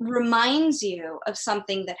reminds you of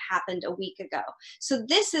something that happened a week ago. So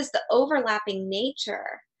this is the overlapping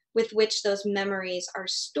nature with which those memories are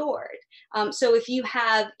stored. So if you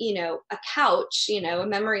have, a couch, a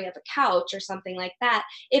memory of a couch or something like that,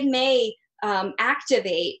 it may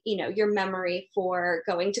activate, your memory for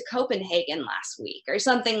going to Copenhagen last week or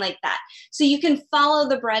something like that. So you can follow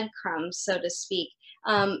the breadcrumbs, so to speak.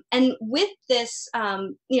 And with this,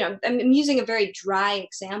 I'm using a very dry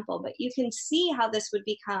example, but you can see how this would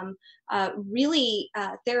become really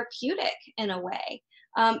therapeutic in a way.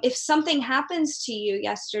 If something happens to you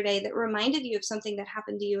yesterday that reminded you of something that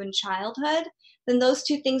happened to you in childhood, then those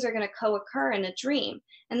two things are going to co-occur in a dream.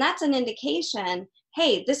 And that's an indication,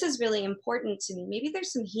 hey, this is really important to me. Maybe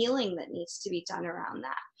there's some healing that needs to be done around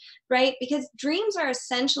that, right? Because dreams are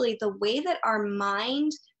essentially the way that our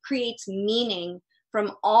mind creates meaning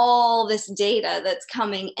from all this data that's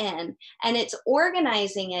coming in, and it's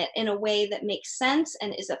organizing it in a way that makes sense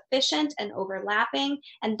and is efficient and overlapping.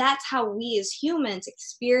 And that's how we as humans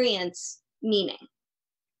experience meaning.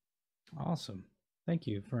 Awesome. Thank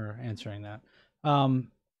you for answering that. All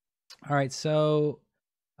right. So,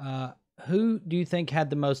 who do you think had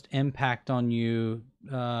the most impact on you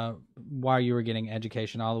while you were getting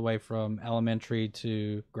education, all the way from elementary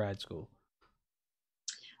to grad school?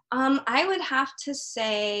 I would have to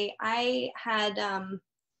say I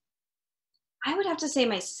would have to say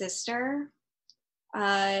my sister.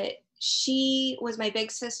 Uh, she was my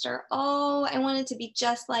big sister. Oh, I wanted to be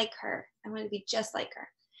just like her. I wanted to be just like her.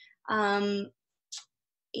 Um,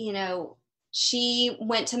 you know, she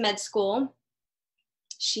went to med school.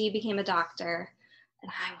 She became a doctor,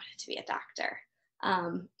 and I wanted to be a doctor.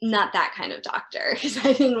 Not that kind of doctor, because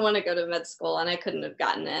I didn't want to go to med school and I couldn't have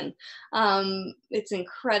gotten in. It's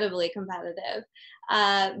incredibly competitive.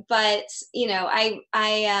 But I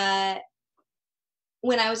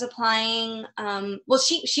when I was applying, well,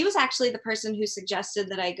 she was actually the person who suggested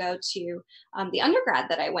that I go to the undergrad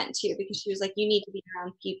that I went to, because she was like, you need to be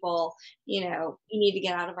around people, you need to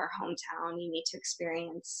get out of our hometown, you need to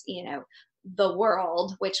experience, the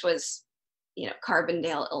world, which was,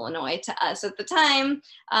 Carbondale, Illinois to us at the time.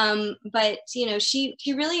 But she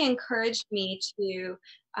really encouraged me to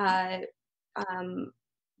uh, um,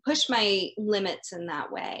 push my limits in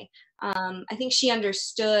that way. I think she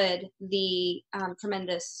understood the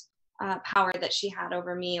tremendous power that she had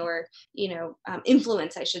over me, or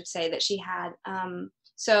influence, I should say, that she had.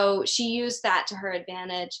 So she used that to her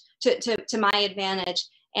advantage, to my advantage,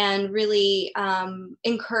 and really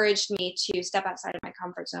encouraged me to step outside of my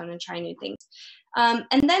comfort zone and try new things.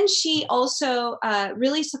 And then she also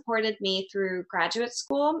really supported me through graduate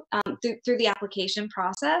school, through the application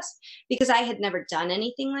process, because I had never done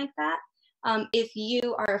anything like that. If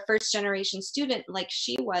you are a first generation student like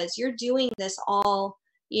she was, you're doing this all,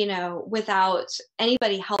 without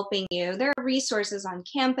anybody helping you. There are resources on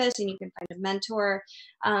campus and you can find a mentor.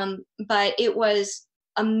 But it was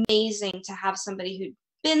amazing to have somebody who'd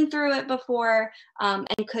been through it before,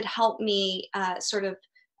 and could help me sort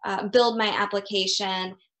of build my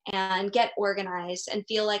application and get organized and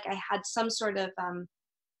feel like I had some sort of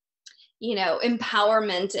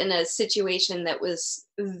empowerment in a situation that was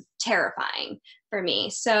terrifying for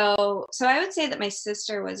me. So I would say that my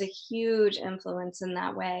sister was a huge influence in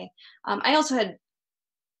that way. I also had,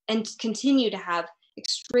 and continue to have,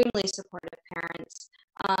 extremely supportive parents.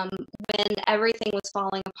 When everything was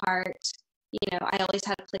falling apart, I always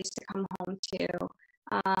had a place to come home to.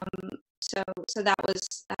 So that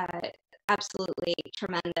was absolutely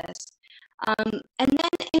tremendous. And then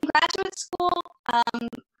in graduate school,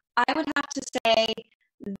 I would have to say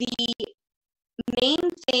the main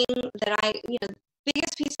thing that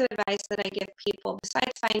biggest piece of advice that I give people,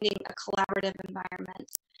 besides finding a collaborative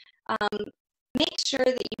environment, make sure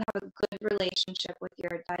that you have a good relationship with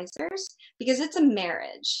your advisors, because it's a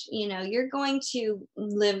marriage. You're going to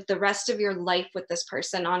live the rest of your life with this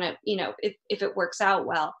person on it, if it works out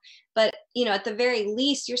well. But, at the very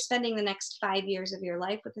least, you're spending the next 5 years of your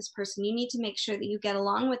life with this person. You need to make sure that you get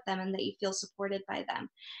along with them and that you feel supported by them.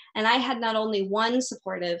 And I had not only one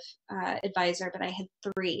supportive advisor, but I had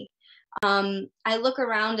three. I look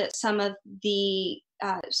around at some of the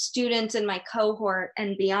students in my cohort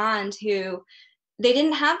and beyond who they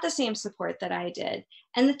didn't have the same support that I did.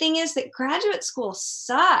 And the thing is that graduate school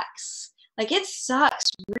sucks. Like, it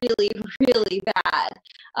sucks really, really bad.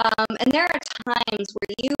 And there are times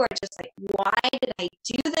where you are just like, why did I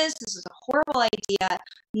do this? This is a horrible idea.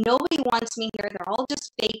 Nobody wants me here. They're all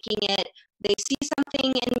just faking it. They see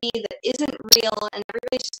something in me that isn't real, and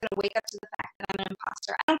everybody's just going to wake up to the fact that I'm an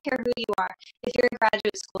imposter. I don't care who you are. If you're in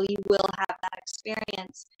graduate school, you will have that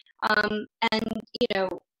experience. And,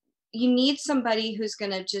 you need somebody who's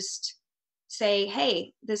going to just say,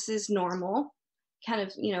 hey, this is normal, kind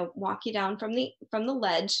of, walk you down from the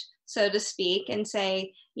ledge, so to speak, and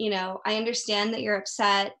say, I understand that you're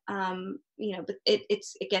upset, but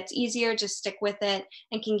it gets easier, just stick with it,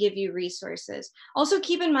 and can give you resources. Also,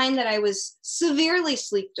 keep in mind that I was severely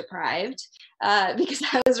sleep deprived, because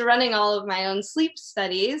I was running all of my own sleep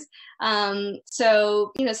studies.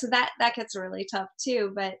 So that gets really tough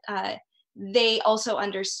too. But they also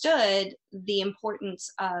understood the importance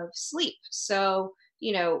of sleep. So,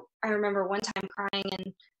 I remember one time crying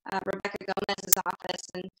in Rebecca Gomez's office,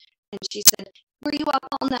 and she said, were you up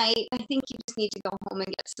all night? I think you just need to go home and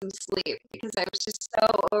get some sleep, because I was just so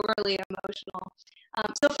overly emotional.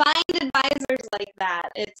 So find advisors like that.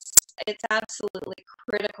 It's absolutely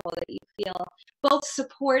critical that you feel both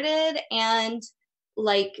supported and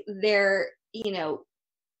like they're,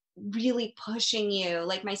 really pushing you,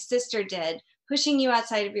 like my sister did, pushing you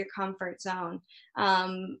outside of your comfort zone.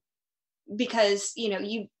 Because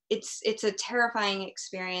it's a terrifying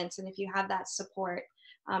experience, and if you have that support,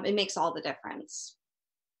 it makes all the difference.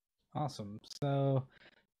 Awesome. So,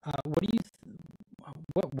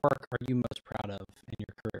 what work are you most proud of in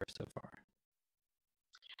your career so far?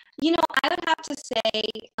 I would have to say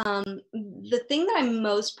the thing that I'm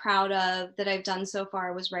most proud of that I've done so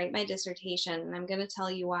far was write my dissertation, and I'm going to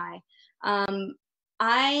tell you why.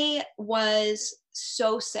 I was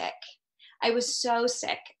so sick. I was so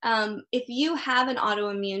sick. If you have an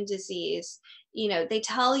autoimmune disease, they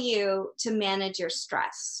tell you to manage your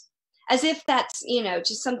stress, as if that's,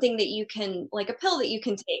 just something that you can, like a pill that you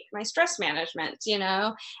can take, my stress management,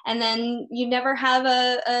 and then you never have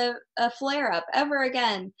a flare up ever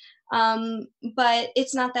again. But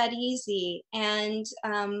it's not that easy. And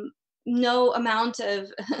no amount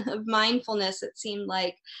of, of mindfulness, it seemed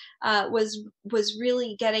like, was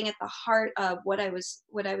really getting at the heart of what I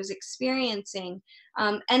was experiencing.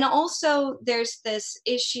 And also, there's this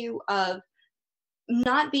issue of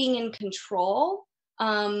not being in control,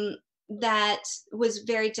 that was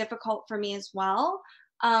very difficult for me as well.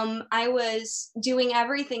 I was doing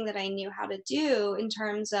everything that I knew how to do in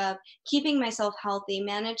terms of keeping myself healthy,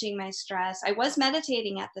 managing my stress. I was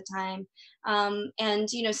meditating at the time, and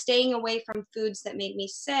staying away from foods that made me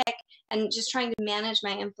sick, and just trying to manage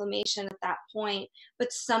my inflammation at that point.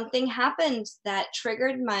 But something happened that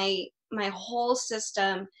triggered my whole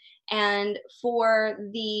system, and for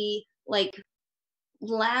the like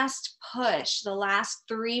last push, the last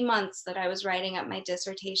 3 months that I was writing up my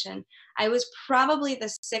dissertation, I was probably the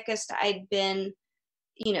sickest I'd been,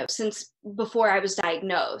 since before I was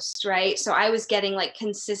diagnosed, right? So I was getting like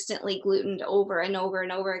consistently glutened over and over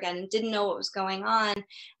and over again and didn't know what was going on.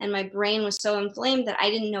 And my brain was so inflamed that I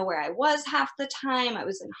didn't know where I was half the time. I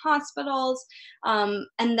was in hospitals. And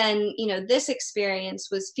then, this experience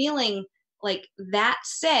was feeling like that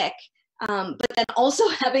sick, but then also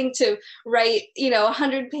having to write,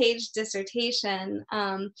 100-page dissertation.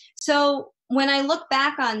 So when I look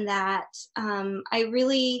back on that, I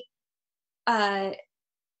really, I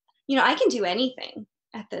can do anything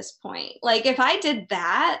at this point. Like if I did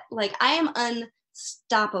that, like I am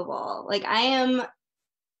unstoppable. Like I am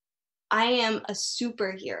a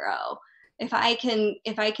superhero. If I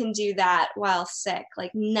can do that while sick,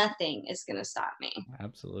 like nothing is going to stop me.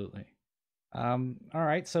 Absolutely. All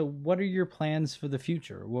right. So what are your plans for the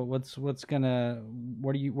future? Where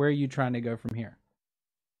are you trying to go from here?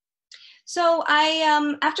 So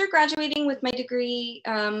I, after graduating with my degree,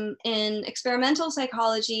 in experimental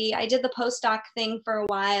psychology, I did the postdoc thing for a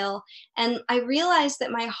while, and I realized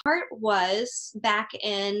that my heart was back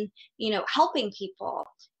in, helping people.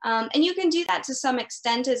 And you can do that to some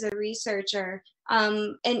extent as a researcher,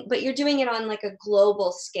 but you're doing it on like a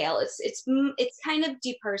global scale. It's kind of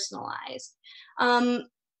depersonalized. Um,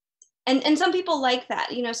 and some people like that,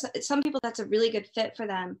 some people, that's a really good fit for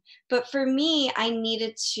them. But for me, I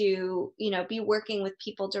needed to, be working with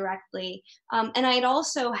people directly. And I'd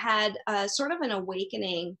also had sort of an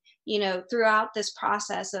awakening, throughout this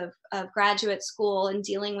process of graduate school and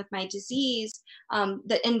dealing with my disease,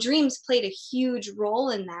 and dreams played a huge role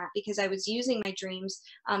in that, because I was using my dreams,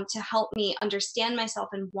 to help me understand myself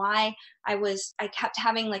and why I kept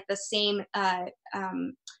having like the same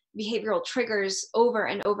behavioral triggers over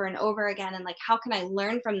and over and over again, and like how can I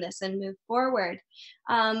learn from this and move forward.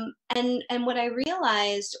 And what I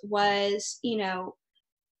realized was,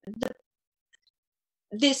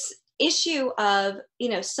 this issue of,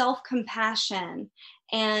 self-compassion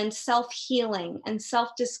and self-healing and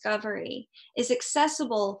self-discovery is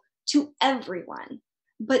accessible to everyone,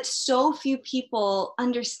 but so few people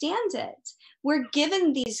understand it. We're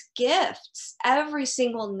given these gifts every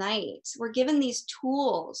single night. We're given these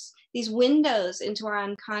tools, these windows into our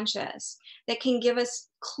unconscious that can give us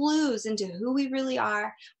clues into who we really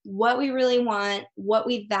are, what we really want, what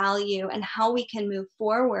we value, and how we can move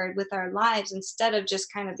forward with our lives, instead of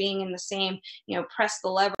just kind of being in the same, press the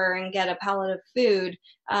lever and get a pellet of food,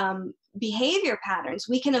 behavior patterns.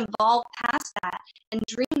 We can evolve past that, and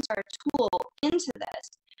dreams are a tool into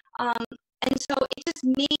this. Um, and so it just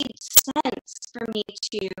made sense for me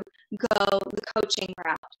to go the coaching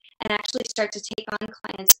route and actually start to take on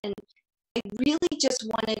clients. And I really just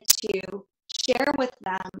wanted to share with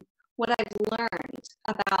them what I've learned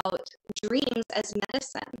about dreams as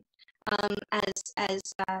medicine, as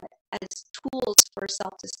tools for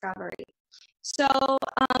self-discovery. So,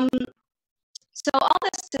 so all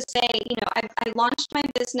this to say, I launched my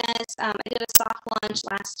business. I did a soft launch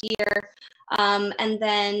last year, and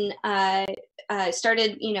then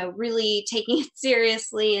started, really taking it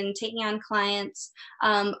seriously and taking on clients,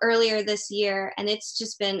 earlier this year, and it's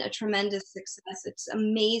just been a tremendous success. It's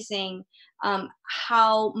amazing,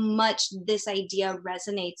 how much this idea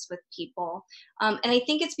resonates with people, and I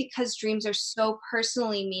think it's because dreams are so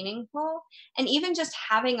personally meaningful, and even just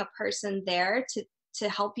having a person there to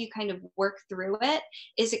help you kind of work through it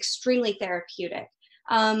is extremely therapeutic.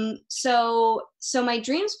 So my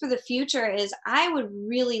dreams for the future is I would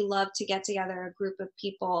really love to get together a group of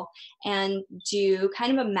people and do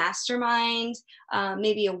kind of a mastermind,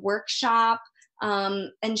 maybe a workshop, and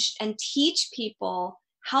teach people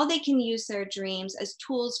how they can use their dreams as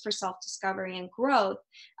tools for self-discovery and growth,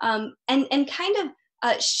 and kind of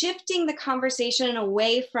shifting the conversation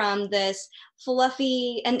away from this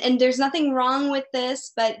fluffy, and there's nothing wrong with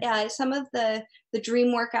this, but some of the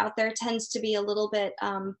dream work out there tends to be a little bit,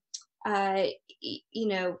 uh, you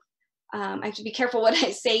know, I have to be careful what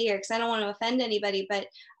I say here because I don't want to offend anybody, but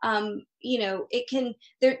it can,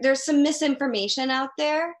 there's some misinformation out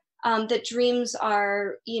there, that dreams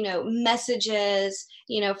are, messages,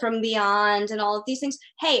 from beyond and all of these things.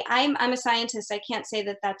 Hey, I'm a scientist. I can't say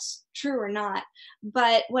that that's true or not,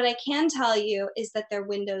 but what I can tell you is that they're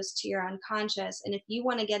windows to your unconscious. And if you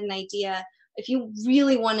want to get an idea, if you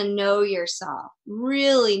really want to know yourself,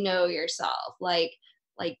 really know yourself, like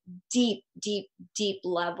deep, deep, deep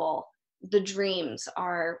level, the dreams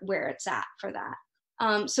are where it's at for that.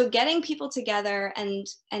 So getting people together and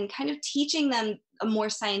kind of teaching them a more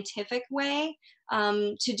scientific way,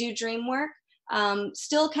 to do dream work,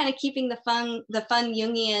 still kind of keeping the fun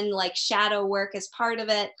Jungian like shadow work as part of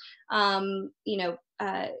it.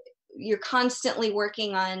 You're constantly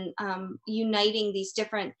working on, uniting these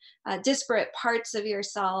different, disparate parts of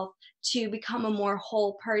yourself to become a more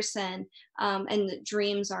whole person, and the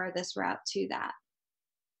dreams are this route to that.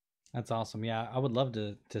 That's awesome. Yeah, I would love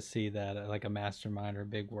to see that at like a mastermind or a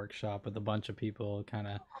big workshop with a bunch of people, kind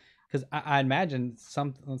of, because I imagine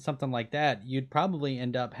something like that, you'd probably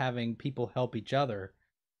end up having people help each other,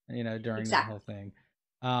 during that Exactly. whole thing.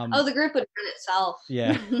 Oh, the group would run itself.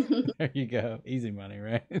 Yeah, there you go. Easy money,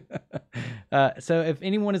 right? So if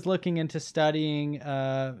anyone is looking into studying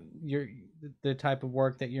your the type of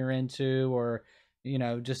work that you're into, or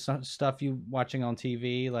just some stuff you watching on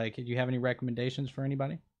TV, like, do you have any recommendations for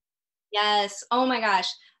anybody? Yes. Oh my gosh.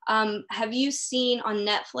 Have you seen on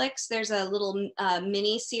Netflix? There's a little,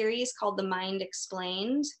 mini series called The Mind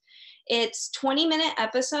Explained. It's 20-minute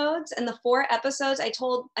episodes, and the 4 episodes, I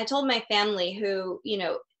told my family, who,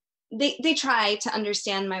 they try to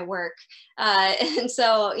understand my work, and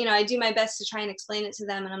so, I do my best to try and explain it to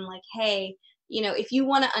them. And I'm like, hey, if you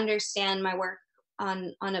want to understand my work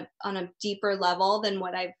on a deeper level than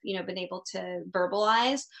what I've, been able to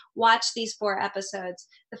verbalize, watch these 4 episodes.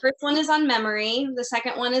 The first one is on memory. The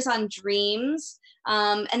second one is on dreams.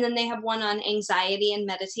 And then they have one on anxiety and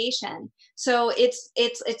meditation. So it's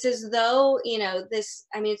as though, this.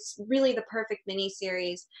 I mean, it's really the perfect mini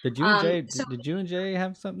series. Did you and Jay So did you and Jay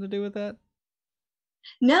have something to do with that?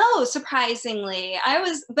 no, surprisingly.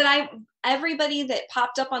 Everybody that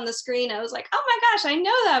popped up on the screen, I was like, oh my gosh, I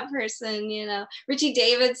know that person. Richie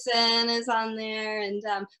Davidson is on there, and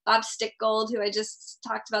Bob Stickgold, who I just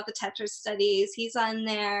talked about the Tetris studies, he's on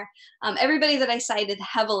there. Everybody that I cited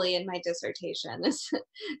heavily in my dissertation is,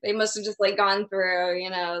 they must have just like gone through,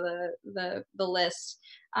 the list.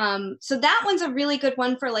 So that one's a really good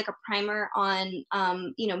one for like a primer on,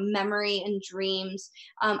 memory and dreams.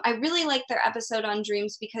 I really like their episode on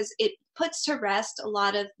dreams because it puts to rest a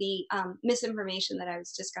lot of the, misinformation that I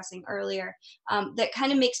was discussing earlier, that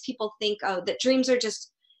kind of makes people think, oh, that dreams are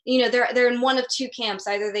just, they're in one of two camps.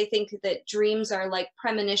 Either they think that dreams are like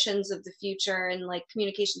premonitions of the future and like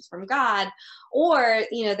communications from God, or,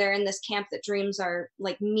 they're in this camp that dreams are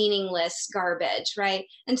like meaningless garbage, right?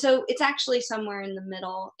 And so it's actually somewhere in the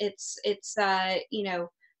middle. It's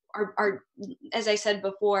our, as I said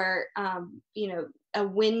before, a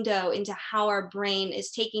window into how our brain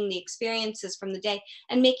is taking the experiences from the day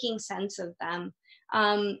and making sense of them.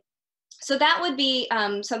 So that would be,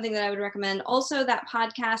 something that I would recommend. Also, that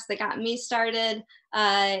podcast that got me started,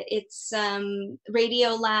 it's, Radio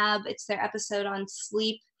Lab. It's their episode on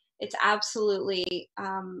sleep. It's absolutely,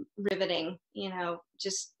 riveting.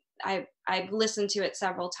 Just I've listened to it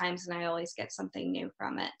several times, and I always get something new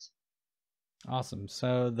from it. Awesome.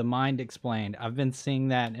 So The Mind Explained. I've been seeing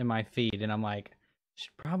that in my feed, and I'm like,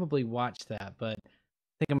 should probably watch that, but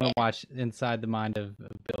I think I'm gonna watch Inside the Mind of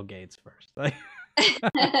Bill Gates first. Like,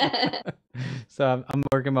 so I'm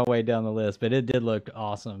working my way down the list, but it did look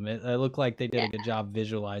awesome. It looked like they did Yeah. a good job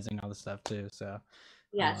visualizing all the stuff too. So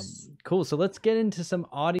Yes. cool. So let's get into some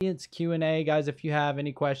audience Q&A, guys. If you have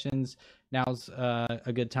any questions, now's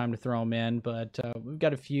a good time to throw them in. But we've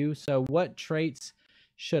got a few. So, what traits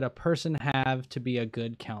should a person have to be a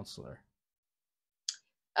good counselor?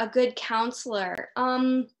 A good counselor.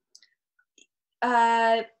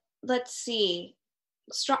 Uh, let's see.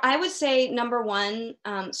 Strong, I would say number one,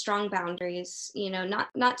 strong boundaries.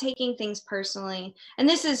 Not taking things personally. And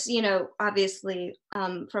this is, obviously,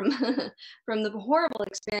 from from the horrible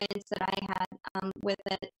experience that I had, with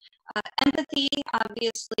it. Empathy,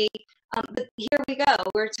 obviously, but here we go.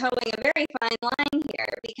 We're towing a very fine line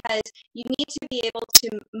here, because you need to be able to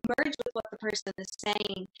merge with what the person is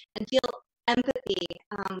saying and feel empathy,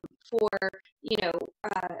 for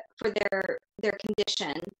for their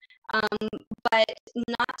condition, but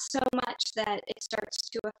not so much that it starts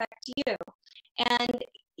to affect you. And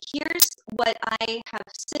here's what I have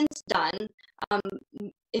since done,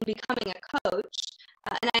 in becoming a coach,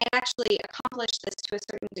 and I actually accomplished this to a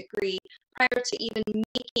certain degree prior to even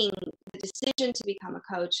making the decision to become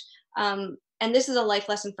a coach. And this is a life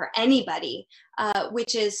lesson for anybody,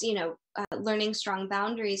 which is, learning strong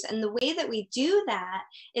boundaries. And the way that we do that,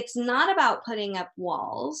 it's not about putting up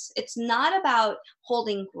walls. It's not about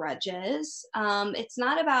holding grudges. It's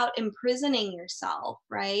not about imprisoning yourself,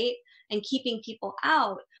 right? And keeping people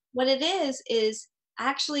out. What it is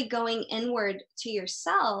actually going inward to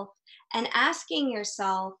yourself and asking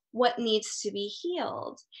yourself what needs to be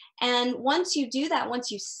healed. And once you do that,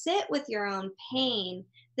 once you sit with your own pain,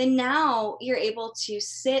 then now you're able to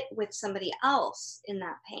sit with somebody else in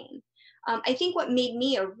that pain. I think what made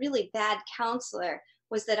me a really bad counselor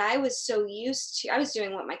was that I was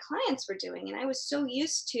doing what my clients were doing, and I was so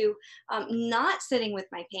used to not sitting with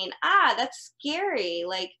my pain. That's scary.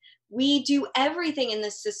 Like, we do everything in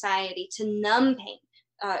this society to numb pain.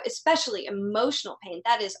 Especially emotional pain.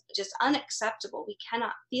 That is just unacceptable. We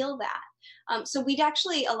cannot feel that. So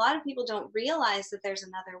a lot of people don't realize that there's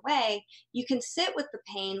another way. You can sit with the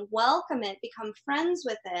pain, welcome it, become friends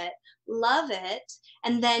with it, love it,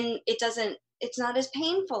 and then it's not as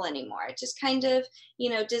painful anymore. It just kind of,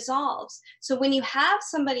 dissolves. So when you have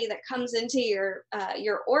somebody that comes into your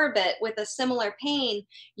orbit with a similar pain,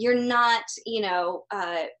 you're not,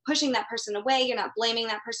 pushing that person away. You're not blaming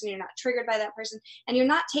that person. You're not triggered by that person, and you're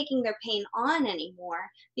not taking their pain on anymore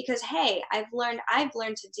because, hey, I've learned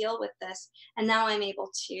to deal with this, and now I'm able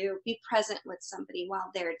to be present with somebody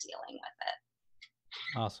while they're dealing with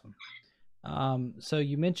it. Awesome. So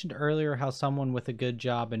you mentioned earlier how someone with a good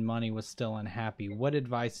job and money was still unhappy. What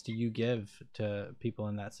advice do you give to people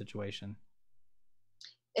in that situation?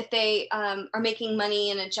 If they are making money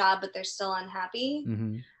in a job but they're still unhappy,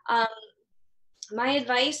 Mm-hmm. my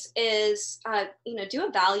advice is, do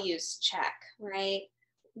a values check, right?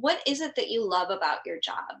 What is it that you love about your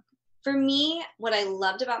job? For me, what I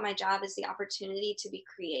loved about my job is the opportunity to be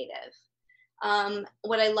creative.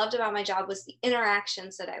 What I loved about my job was the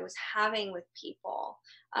interactions that I was having with people.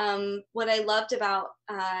 What I loved about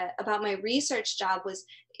my research job was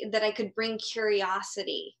that I could bring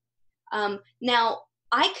curiosity. Now,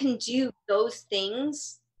 I can do those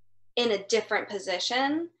things in a different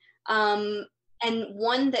position, and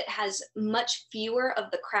one that has much fewer of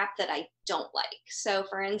the crap that I don't like. So,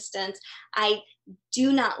 for instance, I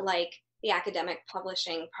do not like the academic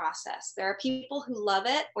publishing process. There are people who love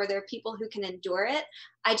it, or there are people who can endure it.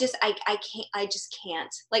 I can't. I just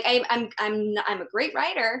can't. Like, I'm a great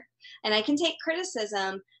writer, and I can take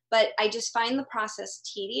criticism, but I just find the process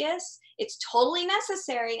tedious. It's totally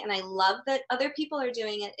necessary, and I love that other people are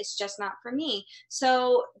doing it. It's just not for me.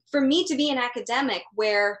 So for me to be an academic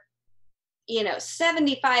where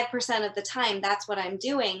 75% of the time that's what I'm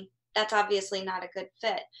doing, that's obviously not a good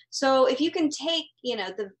fit. So if you can take,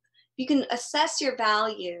 you can assess your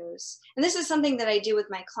values, and this is something that I do with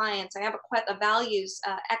my clients. I have a values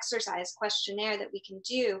exercise questionnaire that we can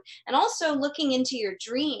do, and also looking into your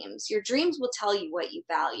dreams. Your dreams will tell you what you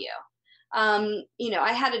value.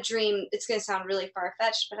 I had a dream, it's going to sound really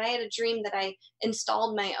far-fetched, but I had a dream that I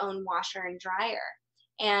installed my own washer and dryer.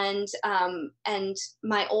 And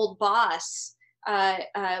my old boss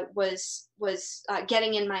was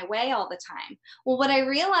getting in my way all the time. Well, what I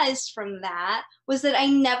realized from that was that I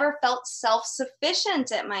never felt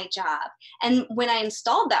self-sufficient at my job. And when I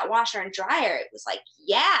installed that washer and dryer, it was like,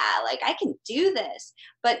 yeah, like I can do this.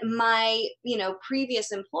 But my,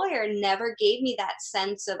 previous employer never gave me that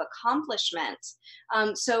sense of accomplishment.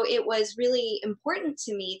 So it was really important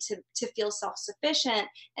to me to feel self-sufficient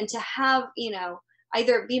and to have,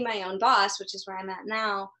 either be my own boss, which is where I'm at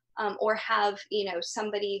now, or have,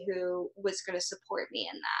 somebody who was going to support me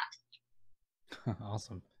in that.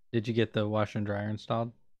 Awesome. Did you get the washer and dryer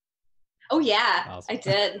installed? Oh yeah, Awesome. I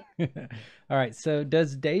did. All right. So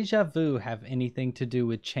does deja vu have anything to do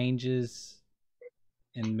with changes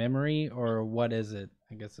in memory, or what is it?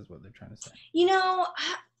 I guess is what they're trying to say.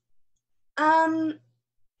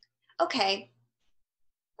 Okay,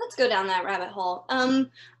 let's go down that rabbit hole.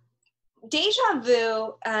 Deja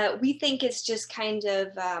vu, we think is just kind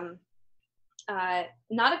of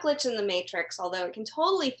not a glitch in the matrix, although it can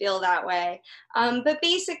totally feel that way. But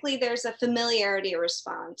basically, there's a familiarity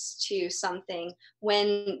response to something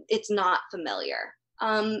when it's not familiar.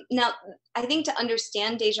 Now, I think to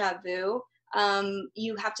understand deja vu,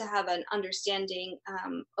 you have to have an understanding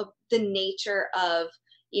of the nature of,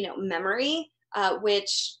 memory,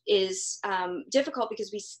 which is difficult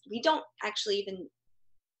because we don't actually even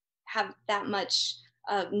have that much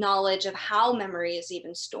knowledge of how memory is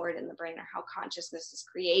even stored in the brain or how consciousness is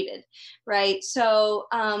created, right? So,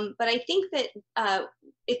 but I think that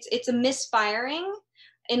it's a misfiring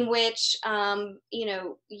in which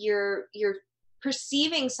you're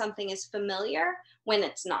perceiving something as familiar when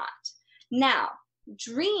it's not. Now,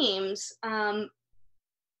 dreams,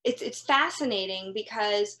 it's fascinating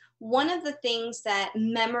because one of the things that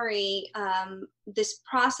memory, this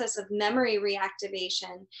process of memory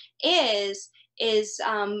reactivation is it's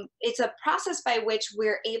a process by which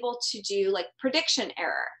we're able to do like prediction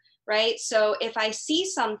error, right? So if I see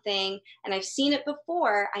something and I've seen it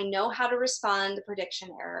before, I know how to respond. The prediction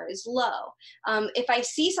error is low. If I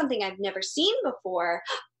see something I've never seen before,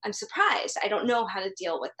 I'm surprised. I don't know how to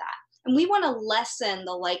deal with that. And we want to lessen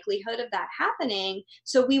the likelihood of that happening.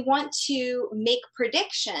 So we want to make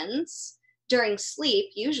predictions during sleep,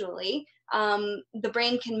 usually. The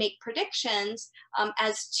brain can make predictions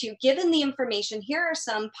as to, given the information, here are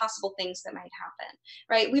some possible things that might happen,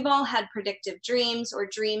 right? We've all had predictive dreams, or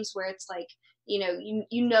dreams where it's like, you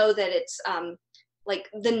know that it's like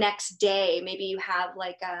the next day, maybe you have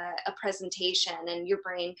like a presentation and your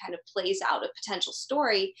brain kind of plays out a potential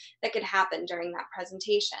story that could happen during that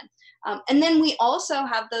presentation. And then we also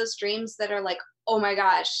have those dreams that are like, oh my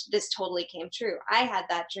gosh, this totally came true. I had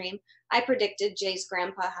that dream. I predicted Jay's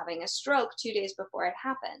grandpa having a stroke 2 days before it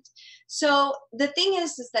happened. So the thing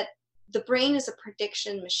is that the brain is a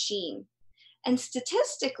prediction machine. And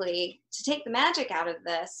statistically, to take the magic out of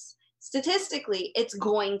this, statistically, it's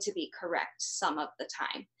going to be correct some of the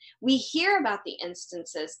time. We hear about the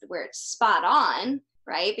instances where it's spot on,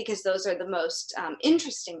 right? Because those are the most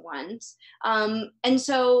interesting ones. And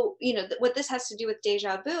so, what this has to do with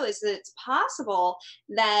deja vu is that it's possible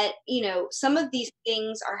that, some of these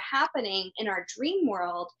things are happening in our dream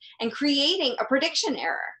world and creating a prediction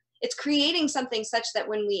error. It's creating something such that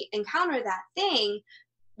when we encounter that thing,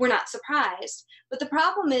 we're not surprised. But the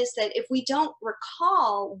problem is that if we don't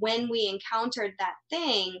recall when we encountered that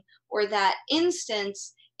thing or that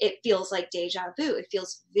instance, it feels like deja vu. It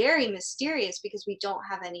feels very mysterious because we don't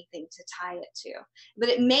have anything to tie it to. But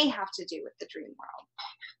it may have to do with the dream world.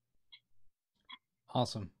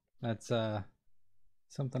 Awesome. That's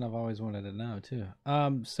something I've always wanted to know too.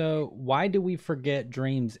 So why do we forget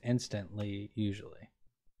dreams instantly usually?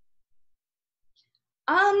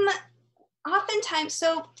 Oftentimes,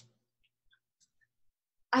 so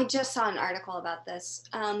I just saw an article about this.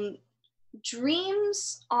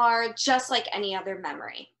 Dreams are just like any other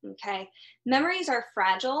memory, okay? Memories are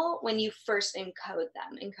fragile when you first encode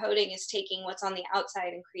them. Encoding is taking what's on the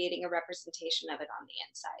outside and creating a representation of it on the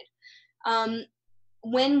inside.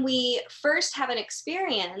 When we first have an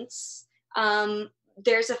experience,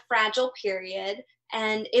 there's a fragile period.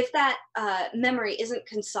 And if that memory isn't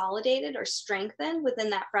consolidated or strengthened within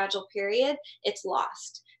that fragile period, it's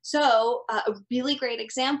lost. So a really great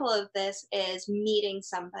example of this is meeting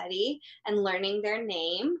somebody and learning their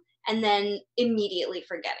name and then immediately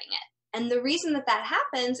forgetting it. And the reason that that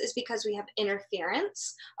happens is because we have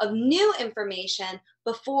interference of new information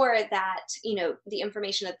before that, the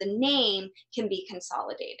information of the name can be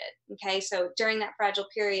consolidated. Okay, so during that fragile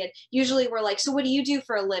period, usually we're like, so what do you do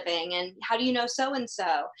for a living? And how do you know so and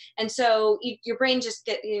so? And so your brain just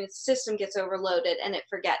system gets overloaded and it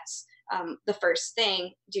forgets the first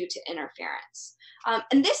thing due to interference.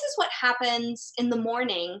 And this is what happens in the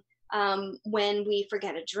morning when we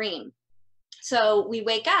forget a dream. So we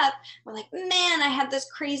wake up, we're like, man, I had this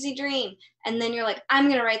crazy dream. And then you're like, I'm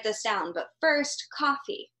going to write this down. But first,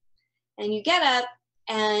 coffee. And you get up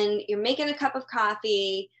and you're making a cup of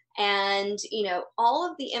coffee and, all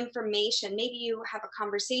of the information, maybe you have a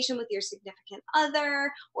conversation with your significant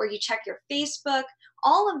other or you check your Facebook.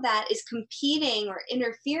 All of that is competing or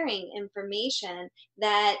interfering information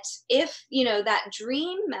that if, that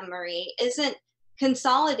dream memory isn't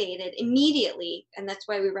consolidated immediately, and that's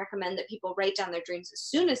why we recommend that people write down their dreams as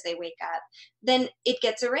soon as they wake up, then it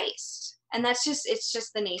gets erased. And it's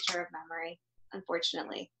just the nature of memory,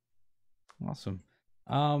 unfortunately. Awesome.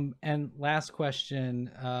 And last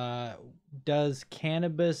question, does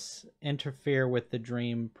cannabis interfere with the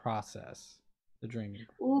dream process? The dreaming?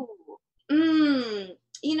 Ooh.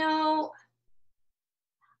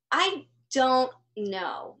 I don't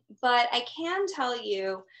know, but I can tell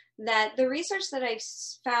you that the research that I've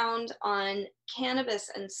found on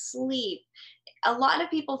cannabis and sleep, a lot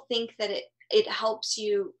of people think that it helps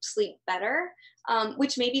you sleep better,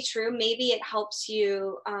 which may be true. Maybe it helps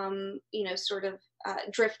you, sort of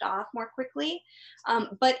drift off more quickly,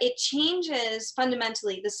 but it changes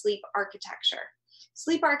fundamentally the sleep architecture.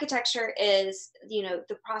 Sleep architecture is,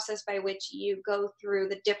 the process by which you go through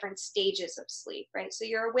the different stages of sleep, right? So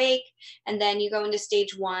you're awake, and then you go into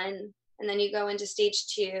stage 1, and then you go into stage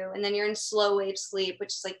 2, and then you're in slow wave sleep,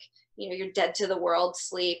 which is like you're dead to the world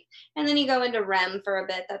sleep. And then you go into REM for a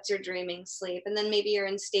bit. That's your dreaming sleep. And then maybe you're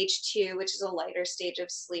in stage 2, which is a lighter stage of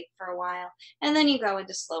sleep for a while. And then you go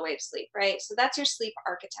into slow wave sleep, right? So that's your sleep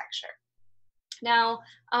architecture. Now,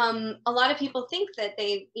 a lot of people think that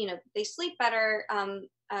they sleep better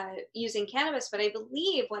using cannabis, but I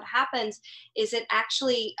believe what happens is it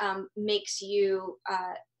actually makes you,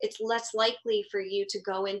 it's less likely for you to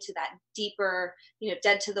go into that deeper,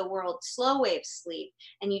 dead to the world, slow wave sleep,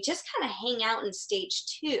 and you just kind of hang out in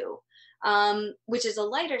stage 2, which is a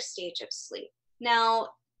lighter stage of sleep. Now,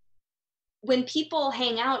 when people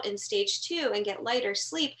hang out in stage 2 and get lighter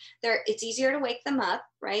sleep, it's easier to wake them up,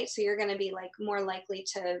 right? So you're going to be like more likely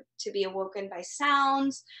to be awoken by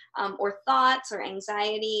sounds, or thoughts or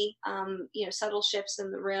anxiety, subtle shifts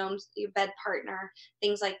in the room, your bed partner,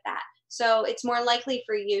 things like that. So it's more likely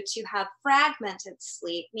for you to have fragmented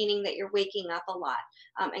sleep, meaning that you're waking up a lot,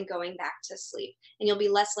 and going back to sleep, and you'll be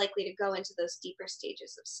less likely to go into those deeper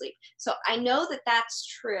stages of sleep. So I know that that's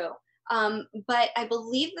true. But I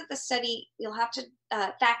believe that the study, you'll have to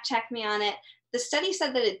fact check me on it. The study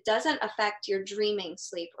said that it doesn't affect your dreaming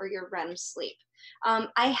sleep or your REM sleep.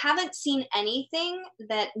 I haven't seen anything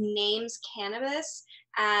that names cannabis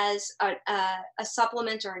as a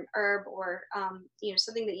supplement or an herb, or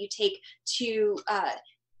something that you take to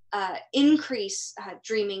increase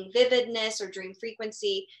dreaming vividness or dream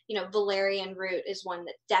frequency. Valerian root is one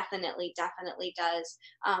that definitely does.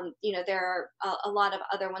 There are a lot of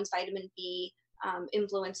other ones. Vitamin B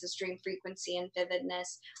influences dream frequency and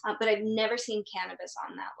vividness, but I've never seen cannabis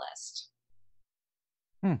on that list.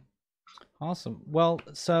 Awesome. Well,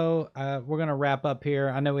 so we're going to wrap up here.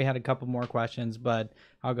 I know we had a couple more questions, but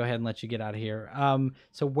I'll go ahead and let you get out of here.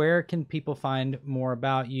 So where can people find more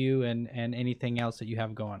about you and anything else that you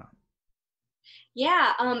have going on?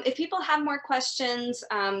 Yeah, if people have more questions,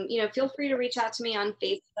 feel free to reach out to me on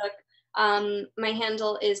Facebook. My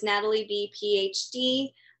handle is Natalie B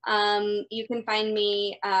PhD. You can find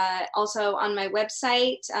me also on my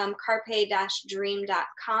website,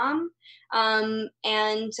 carpe-dream.com.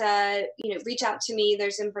 And reach out to me.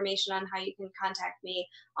 There's information on how you can contact me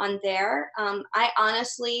on there.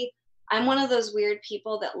 I'm one of those weird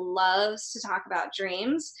people that loves to talk about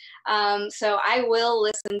dreams. So I will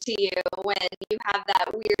listen to you when you have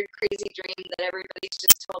that weird, crazy dream that everybody's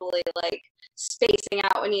just totally like spacing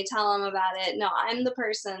out when you tell them about it. No, I'm the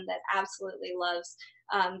person that absolutely loves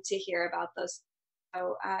to hear about those.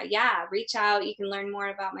 So reach out. You can learn more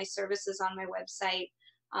about my services on my website,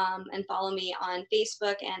 and follow me on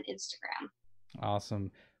Facebook and Instagram.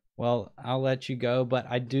 Awesome. Well, I'll let you go, but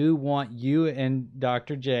I do want you and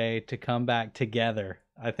Dr. J to come back together.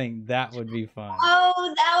 I think that would be fun.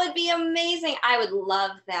 Oh, that would be amazing. I would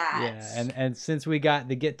love that. Yeah, and since we got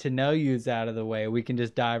the get to know yous out of the way, we can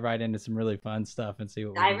just dive right into some really fun stuff and see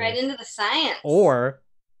what we can dive right into the science. Or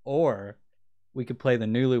we could play the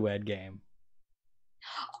newlywed game.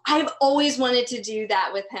 I've always wanted to do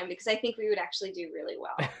that with him because I think we would actually do really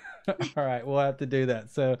well. All right, we'll have to do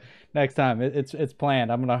that. So next time, it's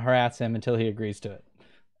planned. I'm going to harass him until he agrees to it.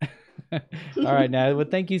 All right, now, well,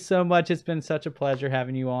 thank you so much. It's been such a pleasure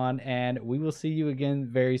having you on, and we will see you again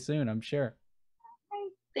very soon, I'm sure.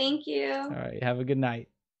 Thank you. All right, have a good night.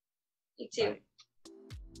 You too.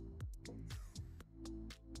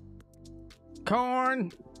 Bye.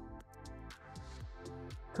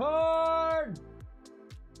 Corn.